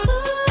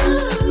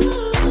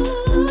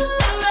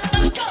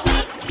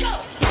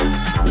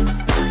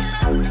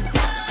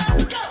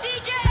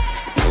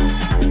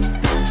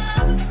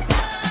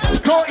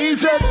 Go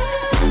easy.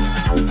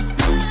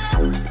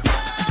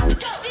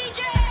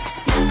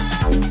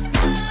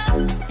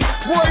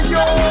 Boy,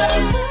 yo.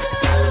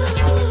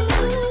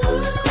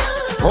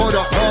 Hold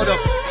up, hold up.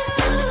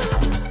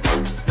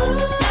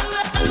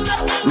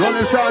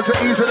 Rolling sounds are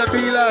easy to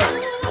be like.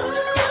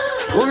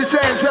 What we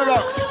saying,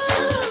 Xerox?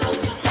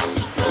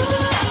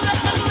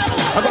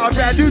 I got a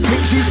brand new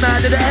thing, she's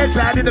mad in the head,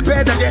 bad in the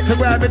bed, I get to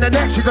grab in the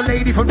neck, she's a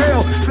lady for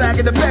real, slag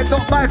in the bed,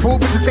 not my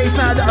fault, but she stays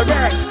mad at her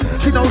ex.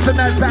 She knows the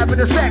man's bad with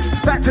the sex,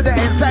 back to the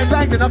ends, bang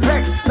bang in her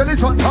pecs, tell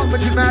it's hot top, but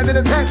she's mad in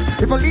the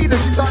text, if I leave her,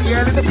 she start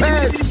yelling the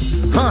pants.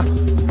 Huh,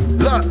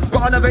 look,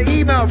 got another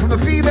email from a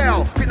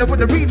female, think I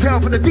want the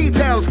retail for the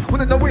details,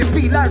 wanna know if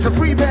beat likes a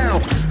free mail.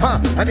 Huh,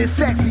 and it's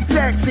sexy,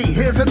 sexy,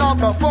 here's a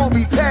number, phone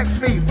me,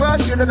 text me,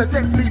 first you're gonna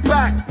text me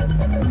back.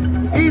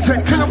 Easy,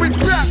 killer with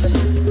rap.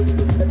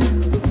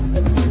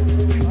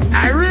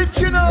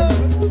 Original.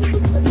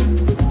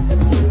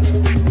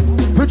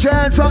 Put your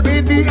hands up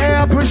in the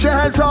air, push your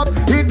hands up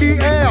in the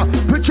air,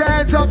 put your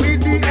hands up in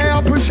the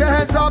air, push your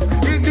hands up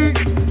in the.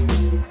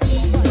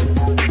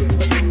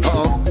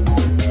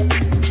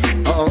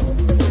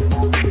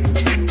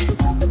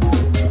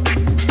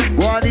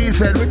 What he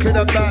said, wicked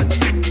and bad.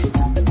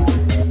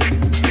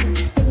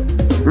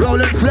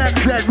 Rolling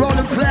flex, said,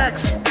 rolling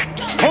flex.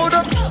 Hold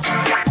up.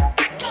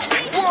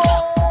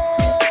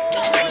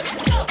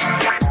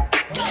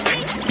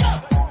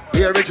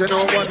 The original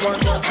 111.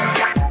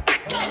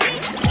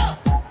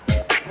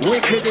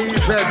 Wicked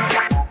easy.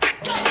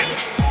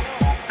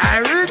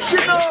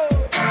 Original.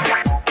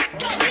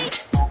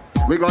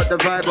 We got the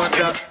vibe on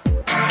that.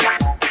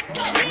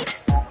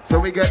 So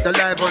we get the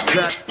live on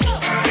that.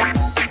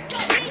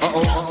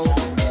 Uh-oh.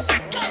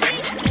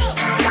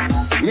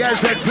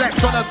 Yes, that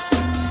flex on them.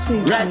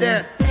 Right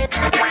there.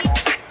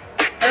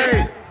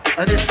 Hey,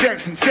 and it's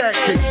sexy,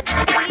 sexy.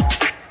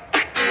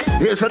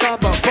 Here's a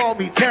number, call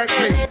me, text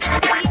me.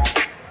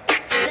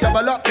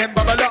 Double up, then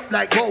bubble up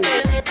like gold.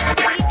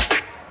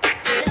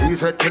 He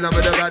said, kill him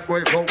with a bad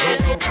boy, go.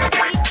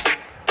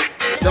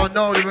 Don't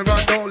know, they run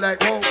no like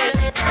gold.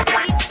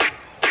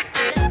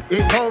 He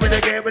told me to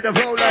get with the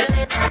flow like.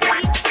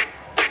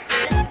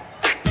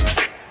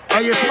 Oh,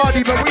 you're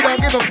smarty, but we don't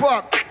give a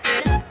fuck.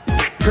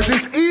 Cause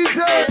it's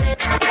easy.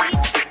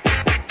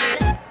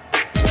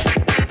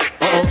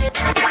 Uh-oh.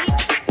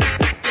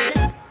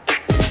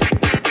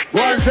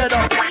 One set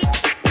up.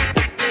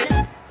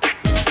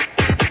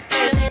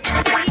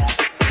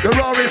 The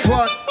rawest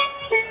one.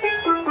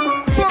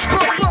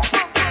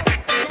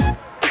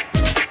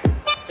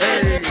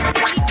 Hey.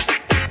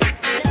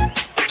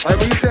 What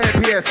are you saying,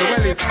 PS? The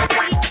wellies.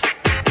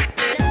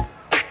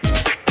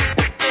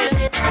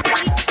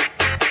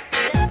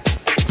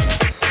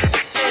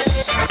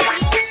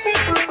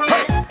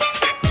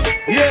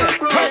 Yeah.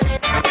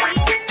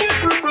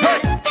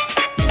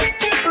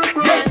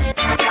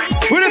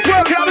 We're just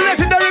working on the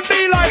legendary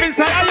B live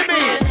inside. How you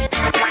mean?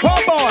 Oh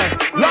boy,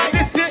 like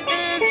this shit,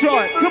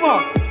 enjoy. Come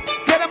on.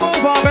 Get a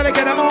move on, better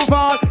get a move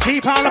on.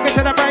 Keep on looking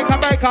to the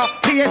breaker.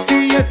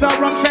 PSG is the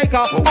rum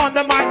shaker. On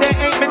the mic, there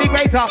ain't many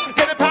greater.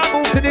 Get a power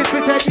move to this,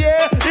 we said,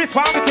 yeah, this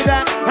one we can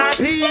dance. And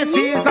PSG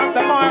is on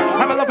the mic.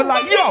 I'm a lover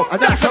like, yo,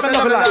 And that's I'm a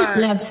lover like.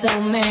 Blood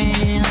so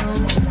man,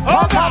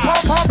 Pop it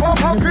up.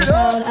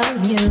 proud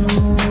of you.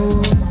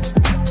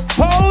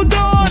 Hold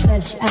on.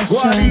 Such a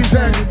What is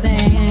that?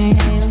 thing.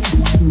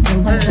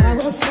 I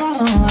was so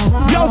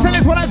Yo, send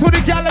this one out to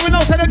the gal. We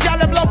know say the gal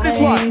love this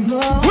one.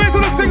 Where's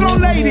all the single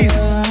ladies?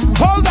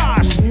 Hold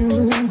on.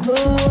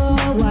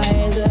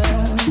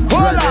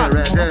 Hold on.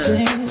 Right there.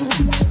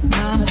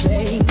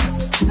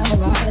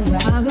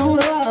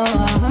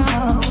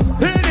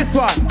 Hear this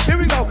one. Here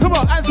we go. Come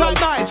on. Hands up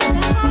nice.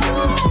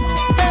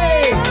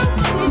 Hey.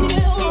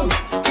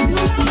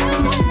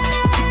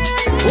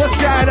 What's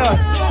going on?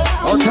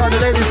 All time the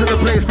ladies in the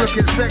place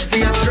looking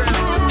sexy and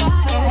trendy.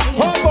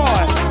 Oh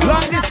boy.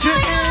 Like this shit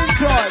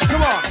enjoy.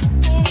 Come on.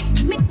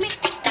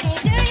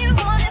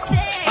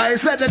 I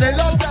said that they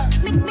love that.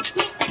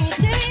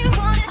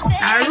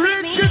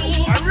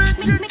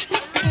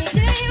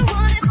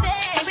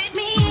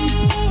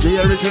 The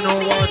original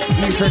one.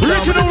 He said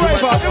Original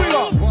raver. Here we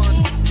go.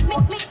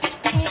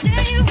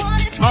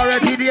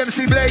 R.I.P. the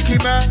MC Blakey,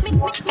 man.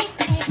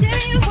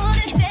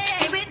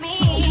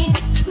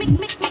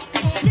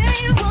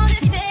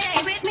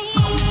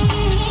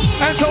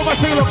 And so my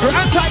single crew.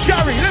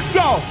 Anti-Gary. Let's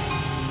go.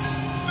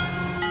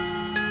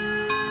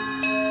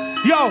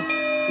 Yo.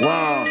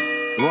 Wow.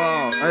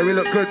 Hey, we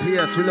look good,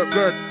 PS. We look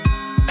good.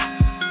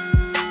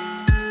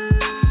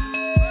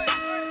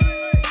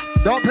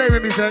 Don't play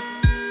with me, son.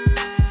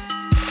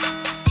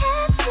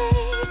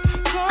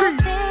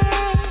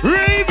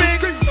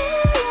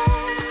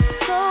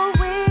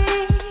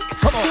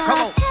 Come on, come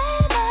on.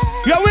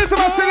 Yo, where's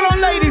some single-on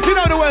ladies? You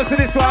know the words to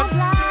this one.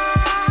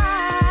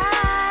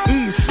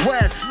 East,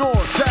 west,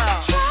 north,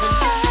 south.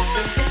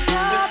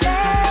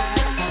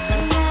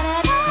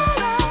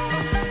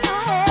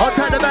 I'll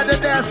turn the band in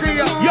there, see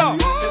ya. Yo.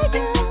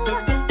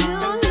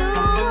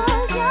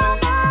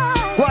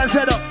 One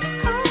set up.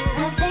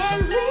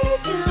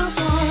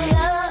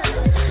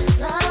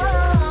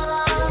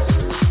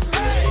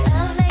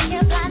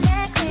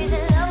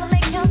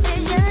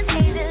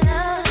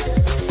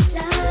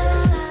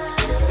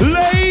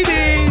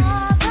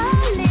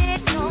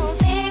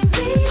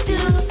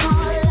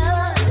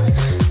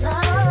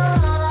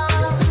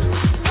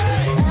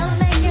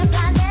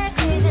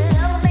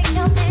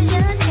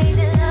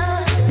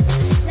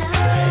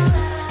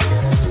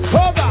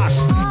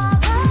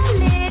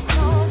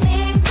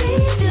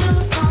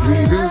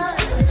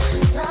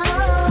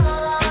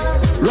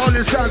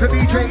 Sounds of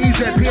DJ EZ,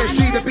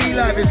 PSG, the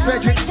B-Live is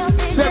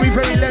very,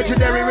 very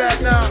legendary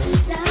right now.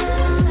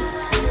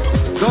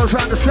 Those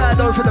on the side,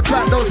 those in the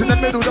back, those in the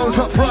middle, those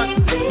up front.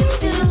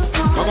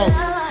 Come on.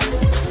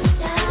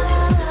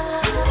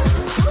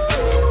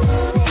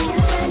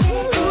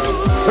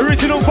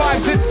 Original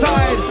vibes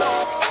inside.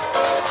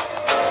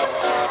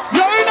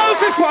 Yo, who knows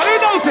this one? Who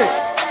knows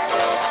it?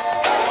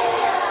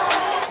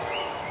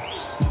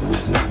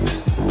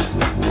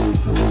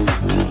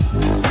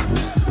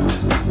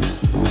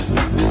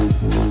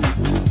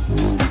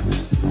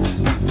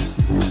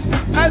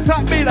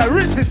 Top me like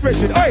rinse this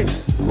Richard. Oi!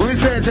 What we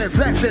say is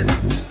flex it.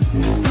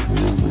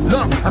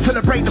 Look, I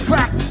celebrate the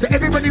fact that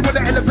everybody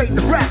wanna elevate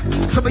the rap.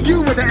 Some of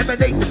you wanna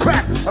emanate the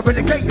crap. I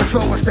renegade your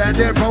soul, I stand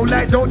there, bro,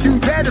 like don't you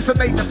dare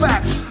disseminate the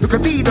facts. Look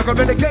at me, look, I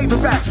renegade the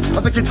raps.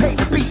 I bet you take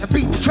the beat and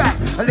beat the track.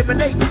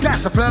 Eliminate the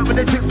gas, I flirt with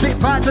the chicks, spit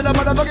vibes, and I'm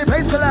motherfucking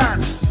pace the line.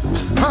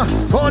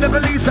 All the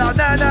police out,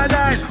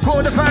 999.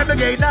 Call the fire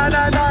brigade,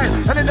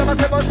 999. And then never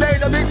say, I'll stay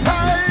the big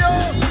fire.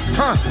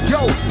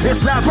 Yo,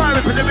 it's loud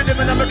virus, but the rhythm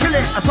and I'ma kill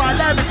it. I find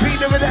line between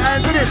the rhythm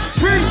and with it.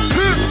 3,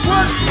 2,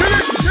 1, kill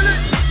it, kill it.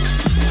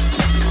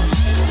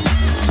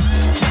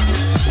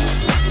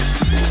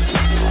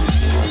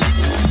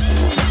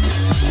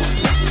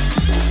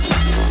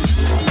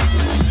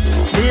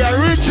 The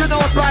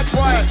original bad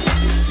boy.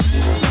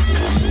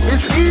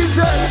 It's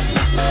easy.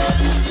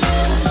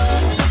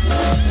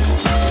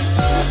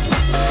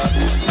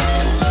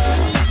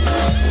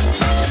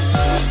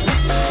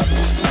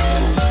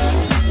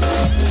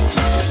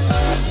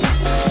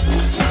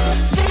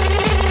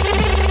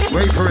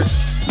 Wait for it.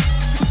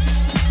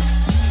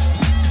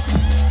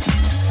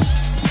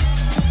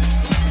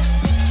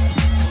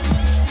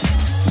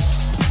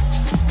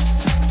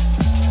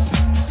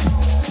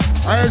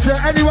 Is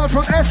there anyone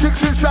from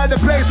Essex inside the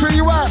place? Where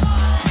you at?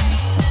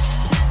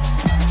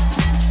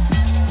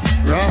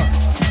 Right.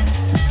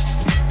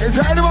 Is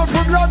there anyone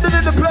from London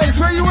in the place?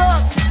 Where you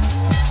at?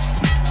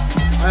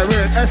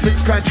 We're in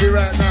Essex country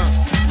right now.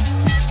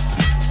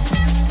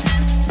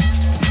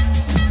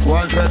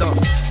 One head up.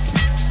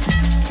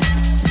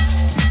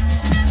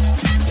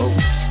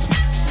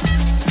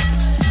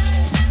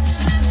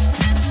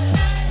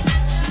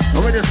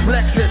 We're just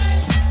flexing,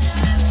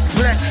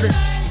 flexing.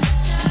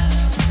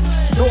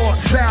 North,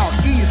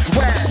 south, east,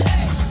 west.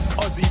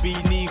 Ozzy B,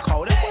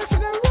 Nico, them boys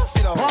them rough,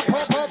 you know.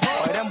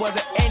 Boy, them boys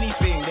are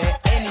anything, they're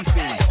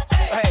anything.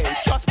 Hey,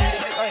 trust me,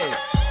 hey.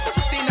 What's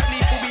the scene that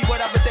Lethal B boy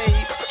the other day?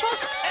 What's the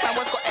trust? Man,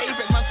 one's got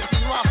Avid, man, thinks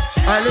he's rough.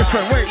 Alright,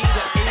 listen, wait.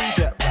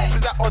 Egypt.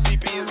 Was that Ozzy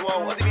B as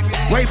well? Ozzy B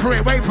wait for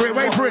it, wait for it,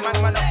 wait for it.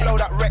 Man, that blow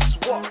that Rex,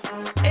 what?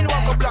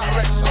 Anyone can blow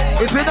Rex, so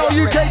what? If you know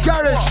UK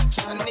Garage.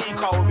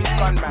 Nico with his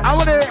gun, man. I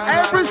want to hear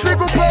every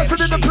single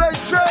person in the place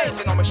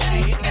say. On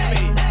machine, get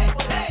me.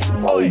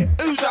 Oi,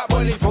 who's that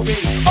bully for me?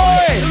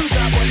 Oi! Who's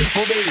that bully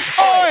for me?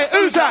 Oi,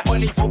 who's that?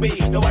 Bully for me.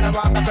 The one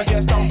around back and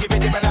just don't give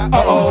it him a lap.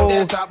 Uh-oh.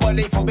 There's that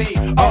bully for me.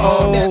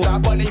 Uh-oh. There's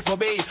that bully for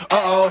me.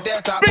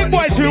 There's that Big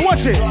boys, you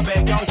watch it. Your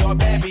big girl, your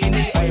baby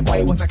knee. Hey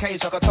boy, what's the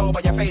case? I can tell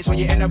by your face when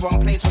you're in the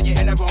wrong place, when you're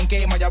in the wrong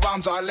game, and your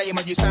arms are lame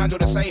and you sound all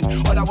the same.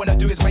 All I wanna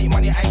do is make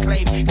money and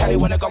claim. Kelly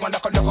wanna go and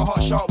look a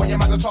hot shot when your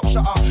man's a top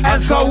shotter.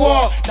 And so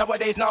what?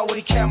 Nowadays,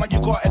 nobody care, man.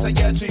 You got as a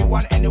year 2,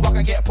 1, anyone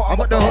can get part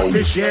I'm of the whole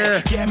this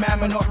year. Yeah,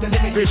 man off the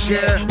limit This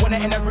year. When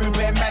in a room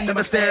where man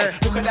never stare.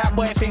 Look at that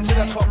boy, thing to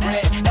the top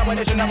red.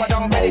 Nowadays, you know I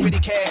don't really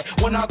care.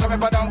 When I go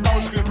if I don't go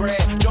screw bread.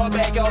 Job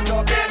bag, girl,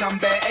 job bag, I'm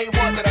bare. Hey,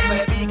 what did I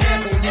say? Be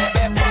careful, yeah,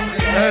 they're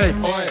fucked. Hey.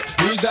 Oi,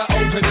 who's that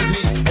open the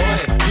Z?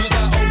 Oi, who's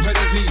that open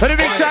the Z? And the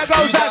big shout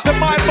goes out to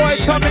my boy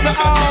Tom in the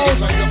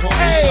house.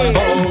 Hey.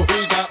 Uh-oh,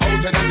 who's that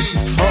open the Z?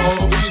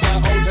 Uh-oh, who's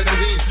that open the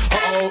Z?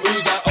 Uh-oh,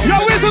 who's that open the Z? Yo,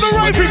 where's the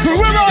raving crew?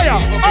 Where are ya?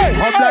 Hey,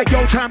 I'm like,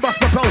 yo, try and bust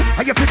my flow.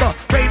 How you figure?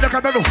 Rain like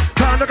a barrel,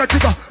 turn like a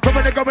trigger. From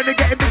when they go and they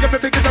getting bigger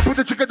and bigger. I put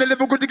the trigger,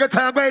 deliver good nigga,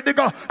 time great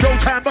nigga. Yo,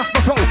 try and bust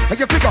my flow. How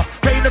you figure?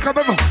 Rain like a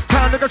barrel,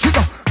 turn like a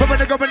trigger. From when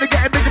they go and they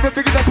getting bigger and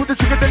bigger. I put the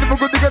trigger, deliver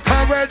good nigga,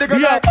 time great nigga.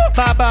 yo,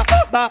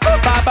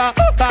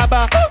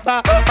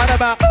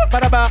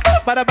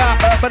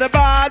 for the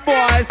bad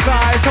boy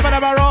eyes. Some of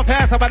them are rough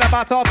hair, some of them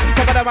are tough.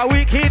 Some of them are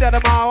weak, he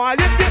doesn't mind.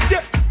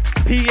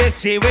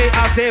 PSG, we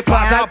have the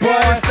butter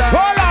boys.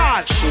 Hold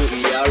on.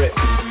 Shooty, I rep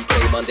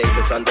BBK, Monday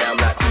to Sunday, I'm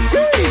like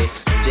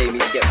BBK. Jamie,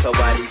 Skepta,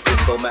 Wiley,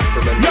 Frisco,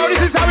 Maximum. Yo,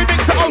 this is how we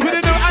mix it up with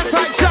a new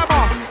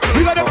anti-jammer.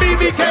 We got a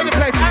BBK in the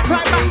place,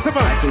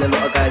 anti-maximum. I've seen a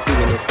lot of guys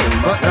doing this thing,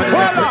 but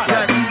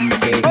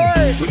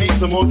we need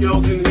some more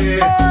girls in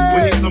here.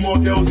 We need some more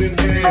girls in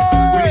here.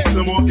 We need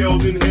some more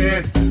girls in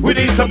here. We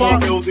need some more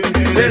girls in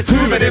here. There's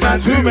too many man,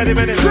 too many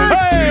men. Too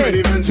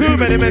many men, too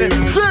many men.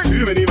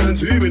 Too many men,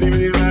 too many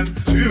men.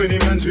 Too many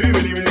men, too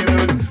many men.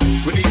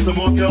 We need some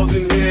more girls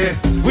in here.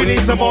 We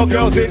need some more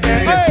girls in here.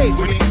 Hey.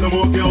 We need some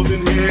more girls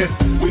in here.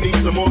 We need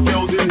some more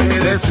girls in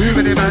here. There's too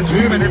many men,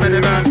 too many men.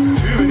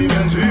 Too many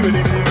men, too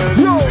many men.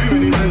 Too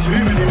many men, too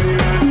many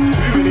men.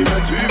 Too many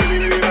men, too many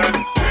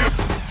men.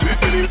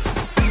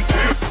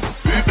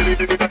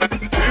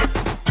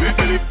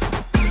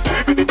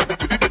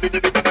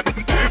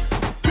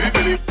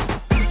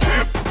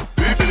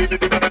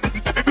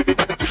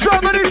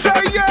 Somebody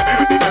say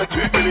yeah!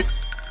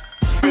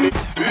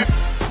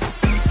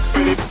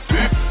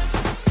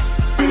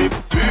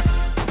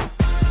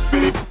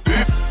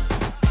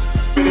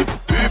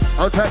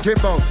 I'll take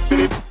Jimbo.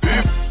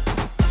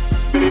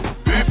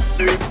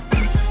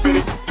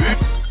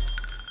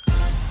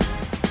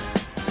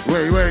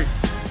 Wait.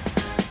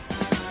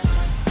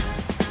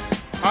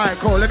 Alright,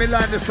 cool. Let me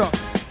line this up.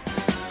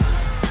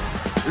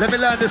 Let me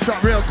line this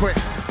up real quick.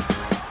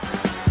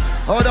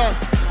 Hold on.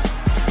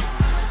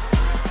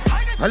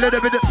 A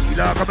little bit of be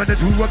like I'm in the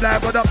two of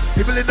live, what up?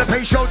 People in the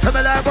face show tell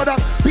me live, what up?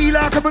 Be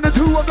like I'm in the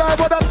two of live,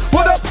 what up?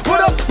 What up?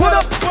 What up? What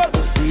up?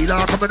 Be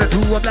like I'm in the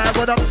two of live,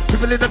 what up?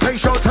 People in the face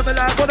show tell me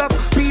live, what up?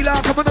 Be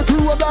like I'm in the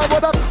two of live,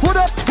 what up? What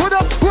up? What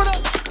up? What up?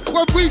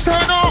 When we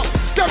turn up,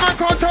 the man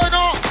can't turn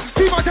up.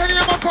 Too much any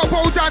of my cup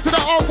hold down to the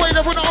halfway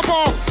level, not a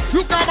bar.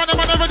 Look now, man,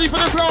 I'm ready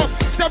for the flow.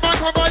 The man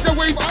can't ride the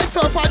wave. I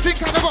surf, I drink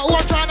out of bottle.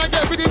 I'm trying to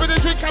get ready with a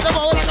drink out of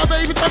bottle like a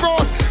baby to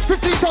Ross.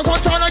 15 shots, I'm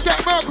trying to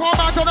get Merc, calm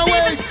out on the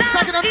way.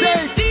 Back in the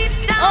day.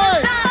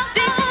 Hey.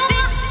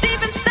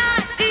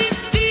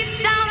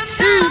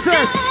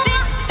 Easy.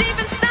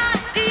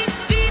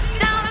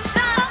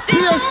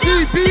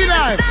 PSG, be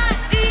live.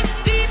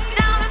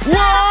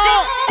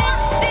 Whoa.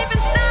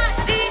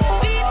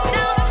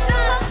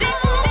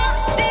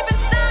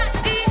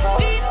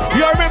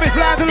 You remember it's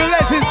Land of the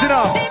Legends, you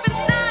know?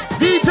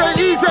 DJ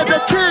Easy, the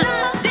king.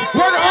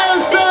 When I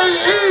say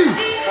E,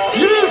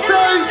 you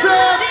say Z.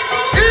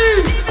 E.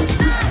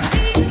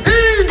 E.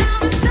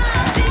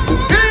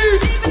 E.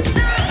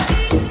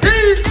 E.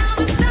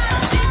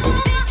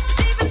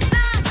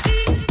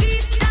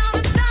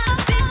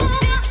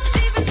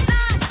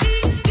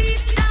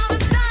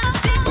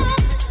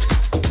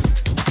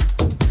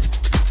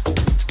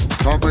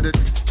 Come with it.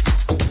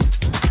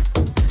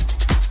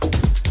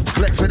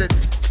 Flex with it.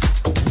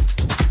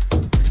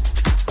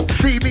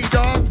 See me,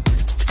 dog.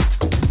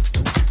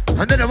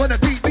 And then I wanna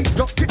beat me,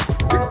 dog.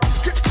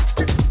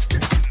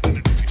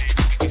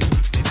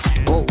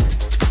 Whoa.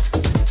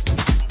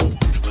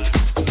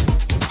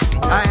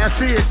 I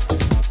see it.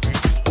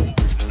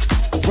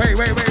 Wait.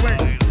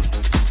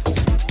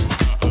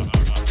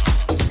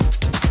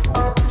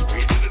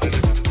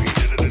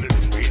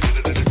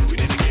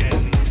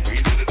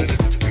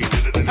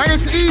 And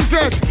it's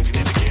easy.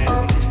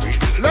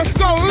 Let's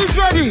go. Who's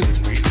ready?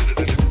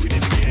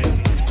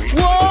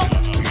 What?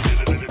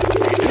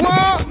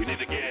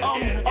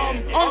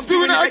 I'm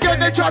doing it again,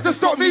 they tried to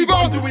stop me, but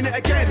I'm doing it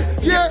again.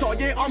 Yeah,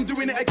 I'm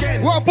doing it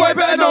again. What boy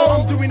better know?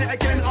 I'm doing it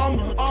again.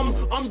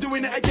 I'm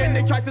doing it again.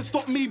 They tried to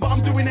stop me, but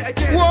I'm doing it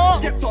again.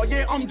 What? Skepta,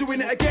 yeah, I'm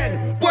doing it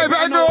again. Boy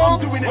better know. I'm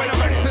doing it. When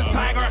I'm says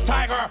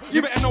tiger,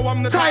 you better know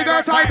I'm the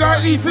tiger.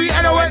 E3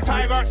 NON.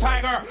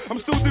 Tiger. I'm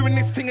still doing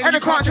this thing, and you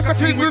can't check a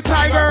thing with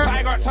tiger.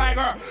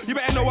 You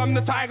better know I'm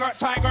the tiger.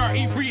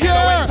 E3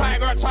 NON.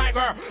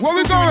 Tiger. Where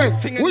we going?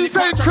 What you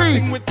saying,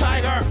 Creed? With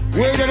tiger.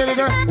 Wait.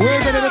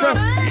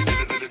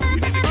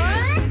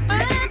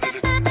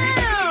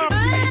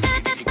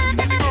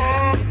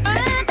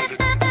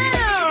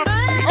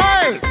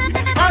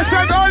 I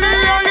said Oli.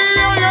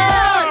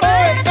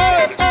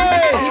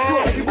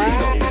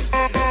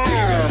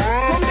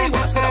 From day one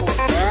I said I was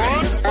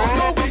serious, but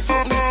nobody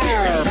took me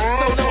serious.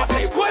 So now I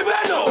say, boy,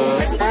 Beno.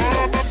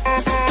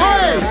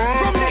 Hey!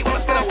 From day one I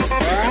said I was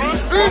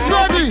serious. Who's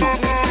ready?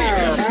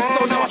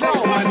 So now I say,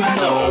 boy,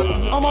 Beno.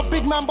 I'm a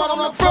big man, but I'm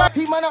not fat.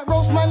 He might not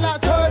roast man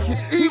like turkey.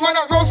 He might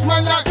not roast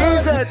man like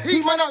turkey.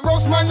 He might not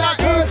roast man like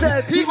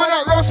turkey. He might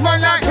not roast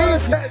man like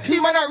turkey. He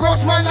might not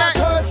roast man like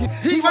turkey.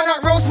 He might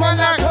not roast man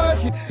like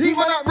turkey. He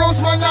might not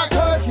roast man like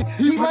turkey.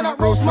 He might not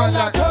roast man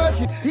like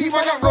turkey. He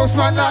might not roast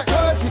man like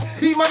turkey.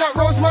 He might not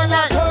roast man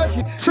like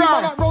turkey. He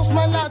might not roast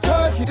man like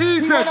turkey.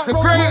 Easy, the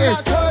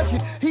greatest.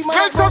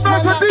 Make some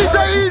noise for DJ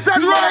Easy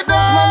right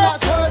now.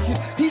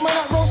 He might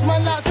not roast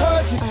man like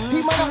turkey. He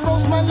might not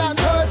roast man like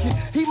turkey.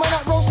 He might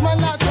not roast man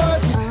like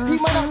turkey. He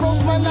might not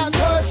roast man like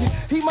turkey.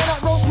 He might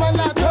not roast man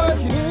like turkey.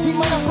 He might not roast man like turkey. He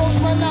might not roast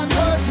man like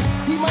turkey.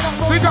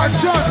 We got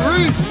John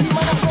Reese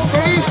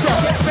for Easter.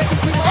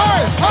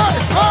 Hey.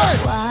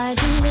 Why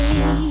do we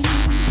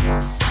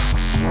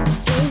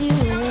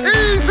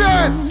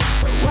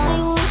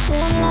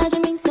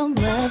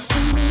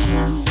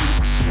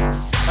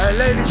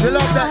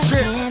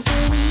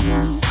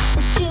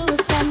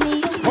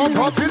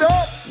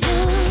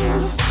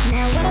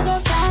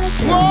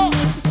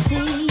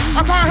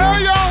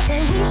yo.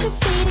 Then we should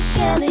be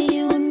together,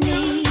 you and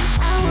me.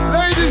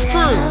 Ladies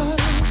first.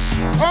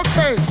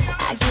 Okay.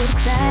 I get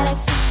excited,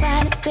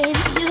 baby.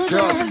 You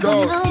Just never go.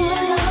 know.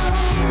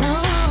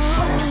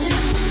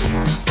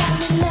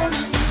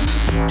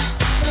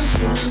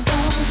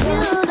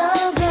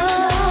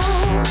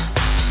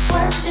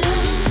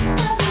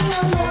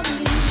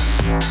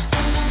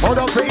 Hold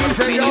on for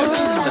easy, yo.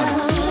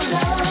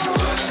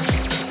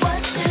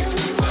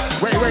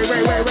 Wait.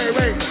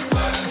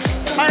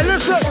 Hey,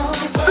 listen.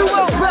 Do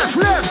well, press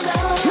left,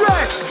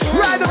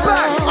 right the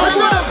back. I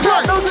want to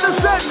front, those in the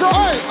center.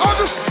 Hey, on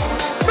the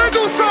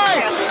middle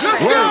side.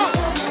 Let's go.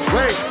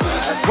 Wait.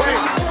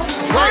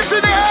 Hands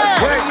in the air.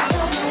 Wait.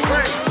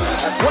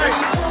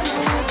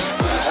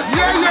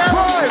 Yeah.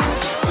 5,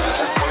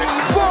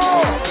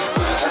 4,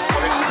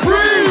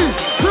 3,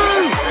 2,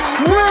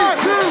 1,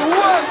 2,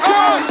 1, go.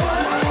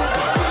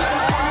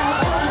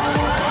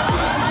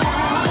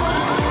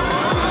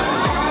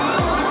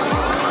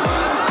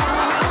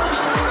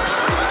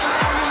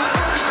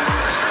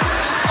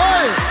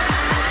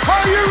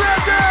 Are you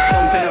ready?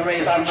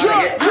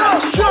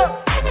 Jump.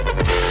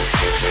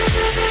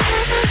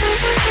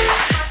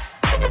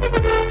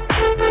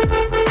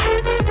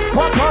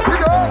 Pump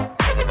it up.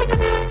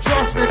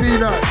 Trust me,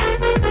 Dina.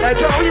 Hey,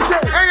 John, what you say?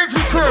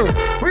 Energy crew.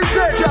 What you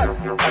say, John?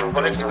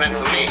 What it's meant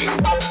for me.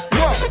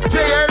 What?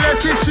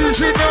 JLS issues,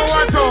 you know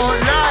I don't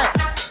like.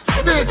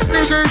 Snitch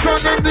niggas on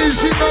their knees,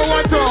 you know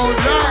I don't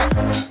like.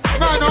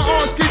 Man, I'm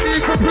asking me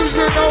for peace,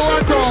 you know I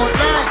don't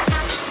like.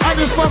 And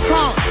if I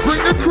can't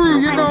bring the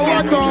crew, you know I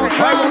don't.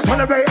 I won't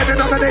tolerate any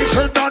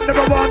nomination, none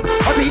number one.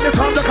 I be the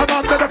time to come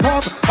under the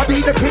pump. I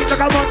be the king to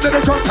come under the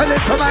jump and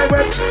into my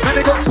whip.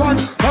 And it got spun.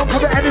 Can't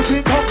cover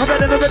anything, can't cover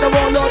anything with the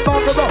wall, Lord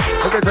Margaret.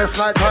 If it's a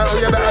slight title,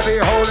 you better be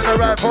holding the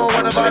right for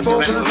one of my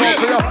balls in the smoke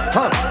for you.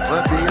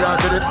 When dealer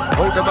did it,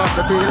 hold them up,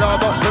 the dealer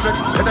boss of it.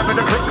 And then with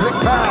the click,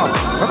 pow.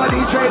 From my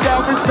DJ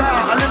down with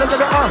style, a little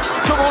bit of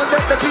someone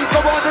let the beat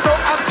go on and go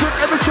absent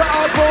every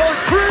child for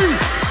 3,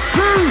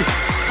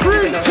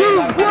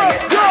 2, 1, go!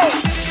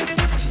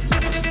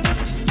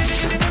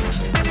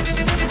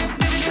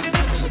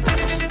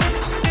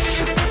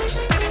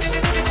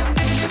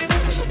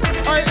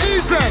 Alright,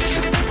 easy.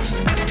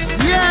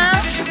 Yeah.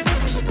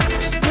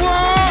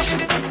 What?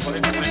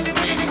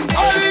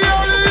 Ollie.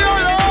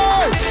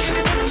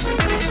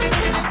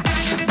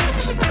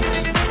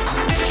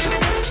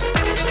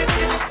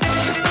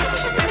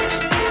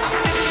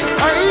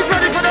 Alright, he's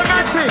ready for the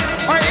matching.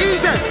 Alright,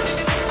 easy.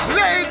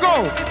 Let it go.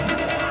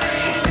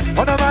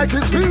 On the mic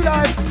is speed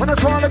life, when I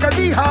swan like a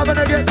beehive and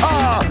I get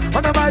high.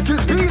 On the mic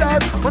is speed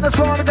life, when I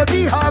swan like a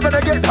beehive and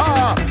I get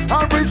high.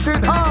 I'm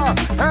rinsing high,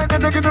 and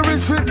then they're gonna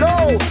rinse it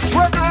low.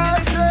 When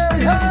I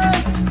say hey,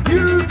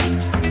 you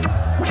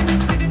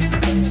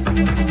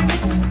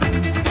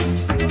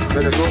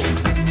better go.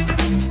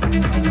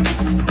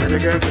 Better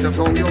get with the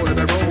flow, yo, let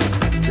me roll.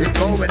 It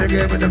go, better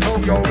get with the flow,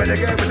 yo, better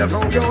get with the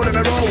flow, yo, let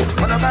me roll.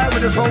 On the mic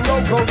with the soul, go.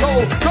 Go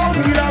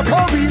beat up,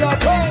 go.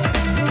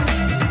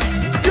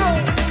 Go.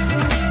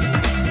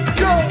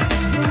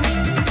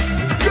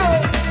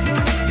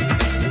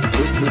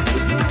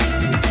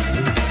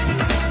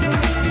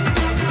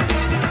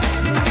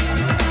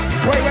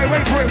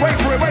 Wait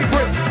for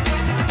it.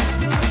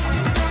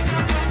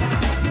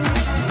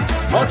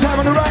 All time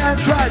on the right hand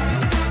side.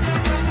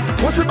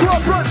 What's the core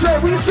front say?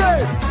 What you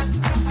say?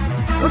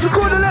 What's the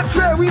core on the left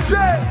say? What you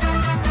say?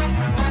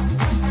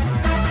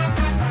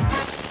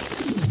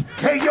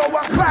 Hey yo,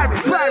 I'm firing.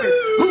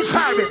 Who's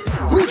hiring?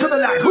 Who's on the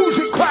line? Who's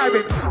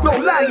inquiring? No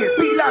lying,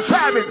 be like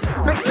siren.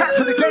 Make cats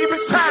in the game,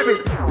 it's tiring.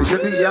 You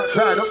should be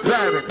outside, not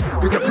firing.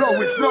 With the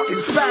flow, it's not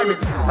inspiring.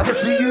 I can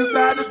see you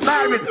mad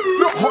admiring.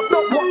 Not hot,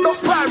 not what, not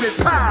firing.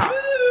 Pow!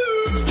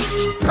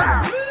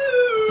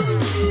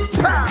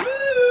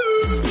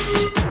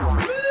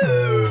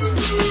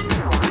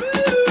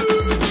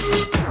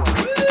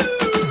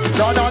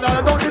 No, don't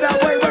do that.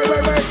 Wait.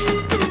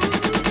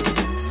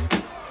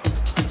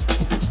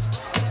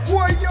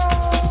 Why-yo!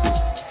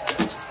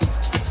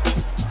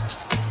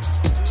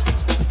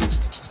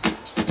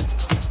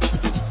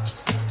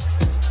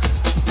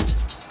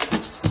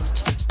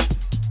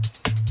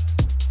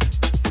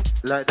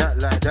 Like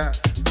that.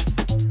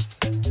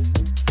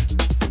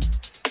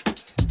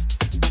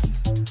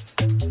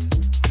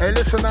 Hey,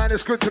 listen, man,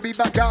 it's good to be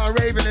back out and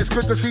raving. It's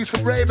good to see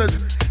some ravers.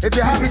 If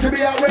you're happy to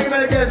be out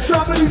raving again,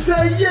 somebody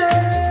say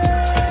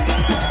yeah!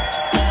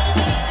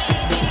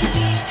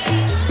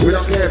 We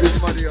don't care if it's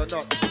money or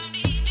not.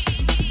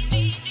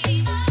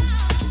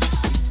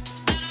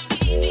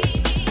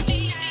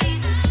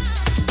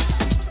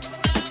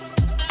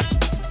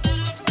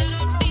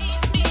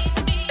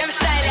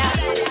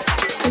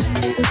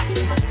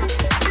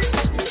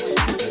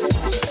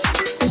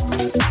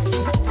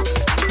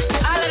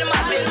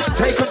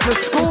 Take them to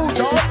school,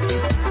 dog.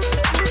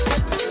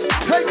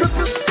 Take them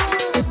to school.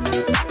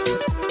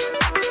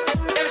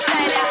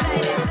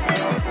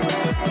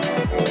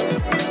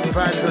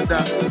 Vibes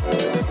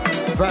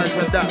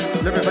with that.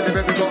 Let me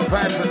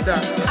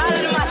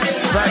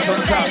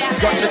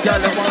girl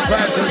them want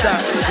vibes on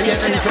that. The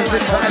enemies on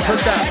with vibes on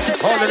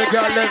that. All of the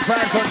girls them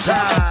vibes on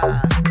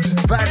that.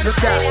 Vibes on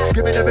that.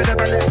 Give me the rhythm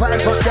and the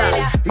vibes on that.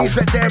 He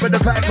said there with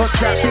the vibes on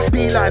track. Big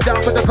B line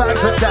down with the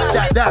vibes on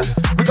that.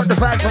 We got the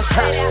vibes on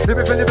tap.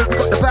 Living, we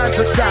got the vibes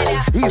on that.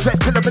 He said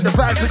kill him with the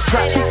vibes on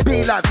track. Big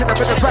B line, kill him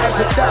with the vibes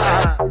on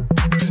that.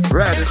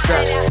 Ride as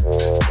that.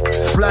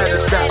 Slide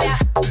as that.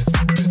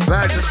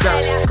 Vibes as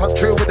that. Come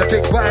through with the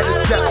big wide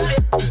as that.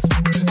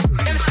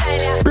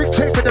 Big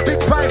tape with the big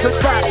vibes as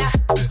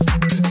that.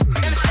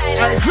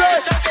 I said,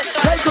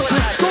 take a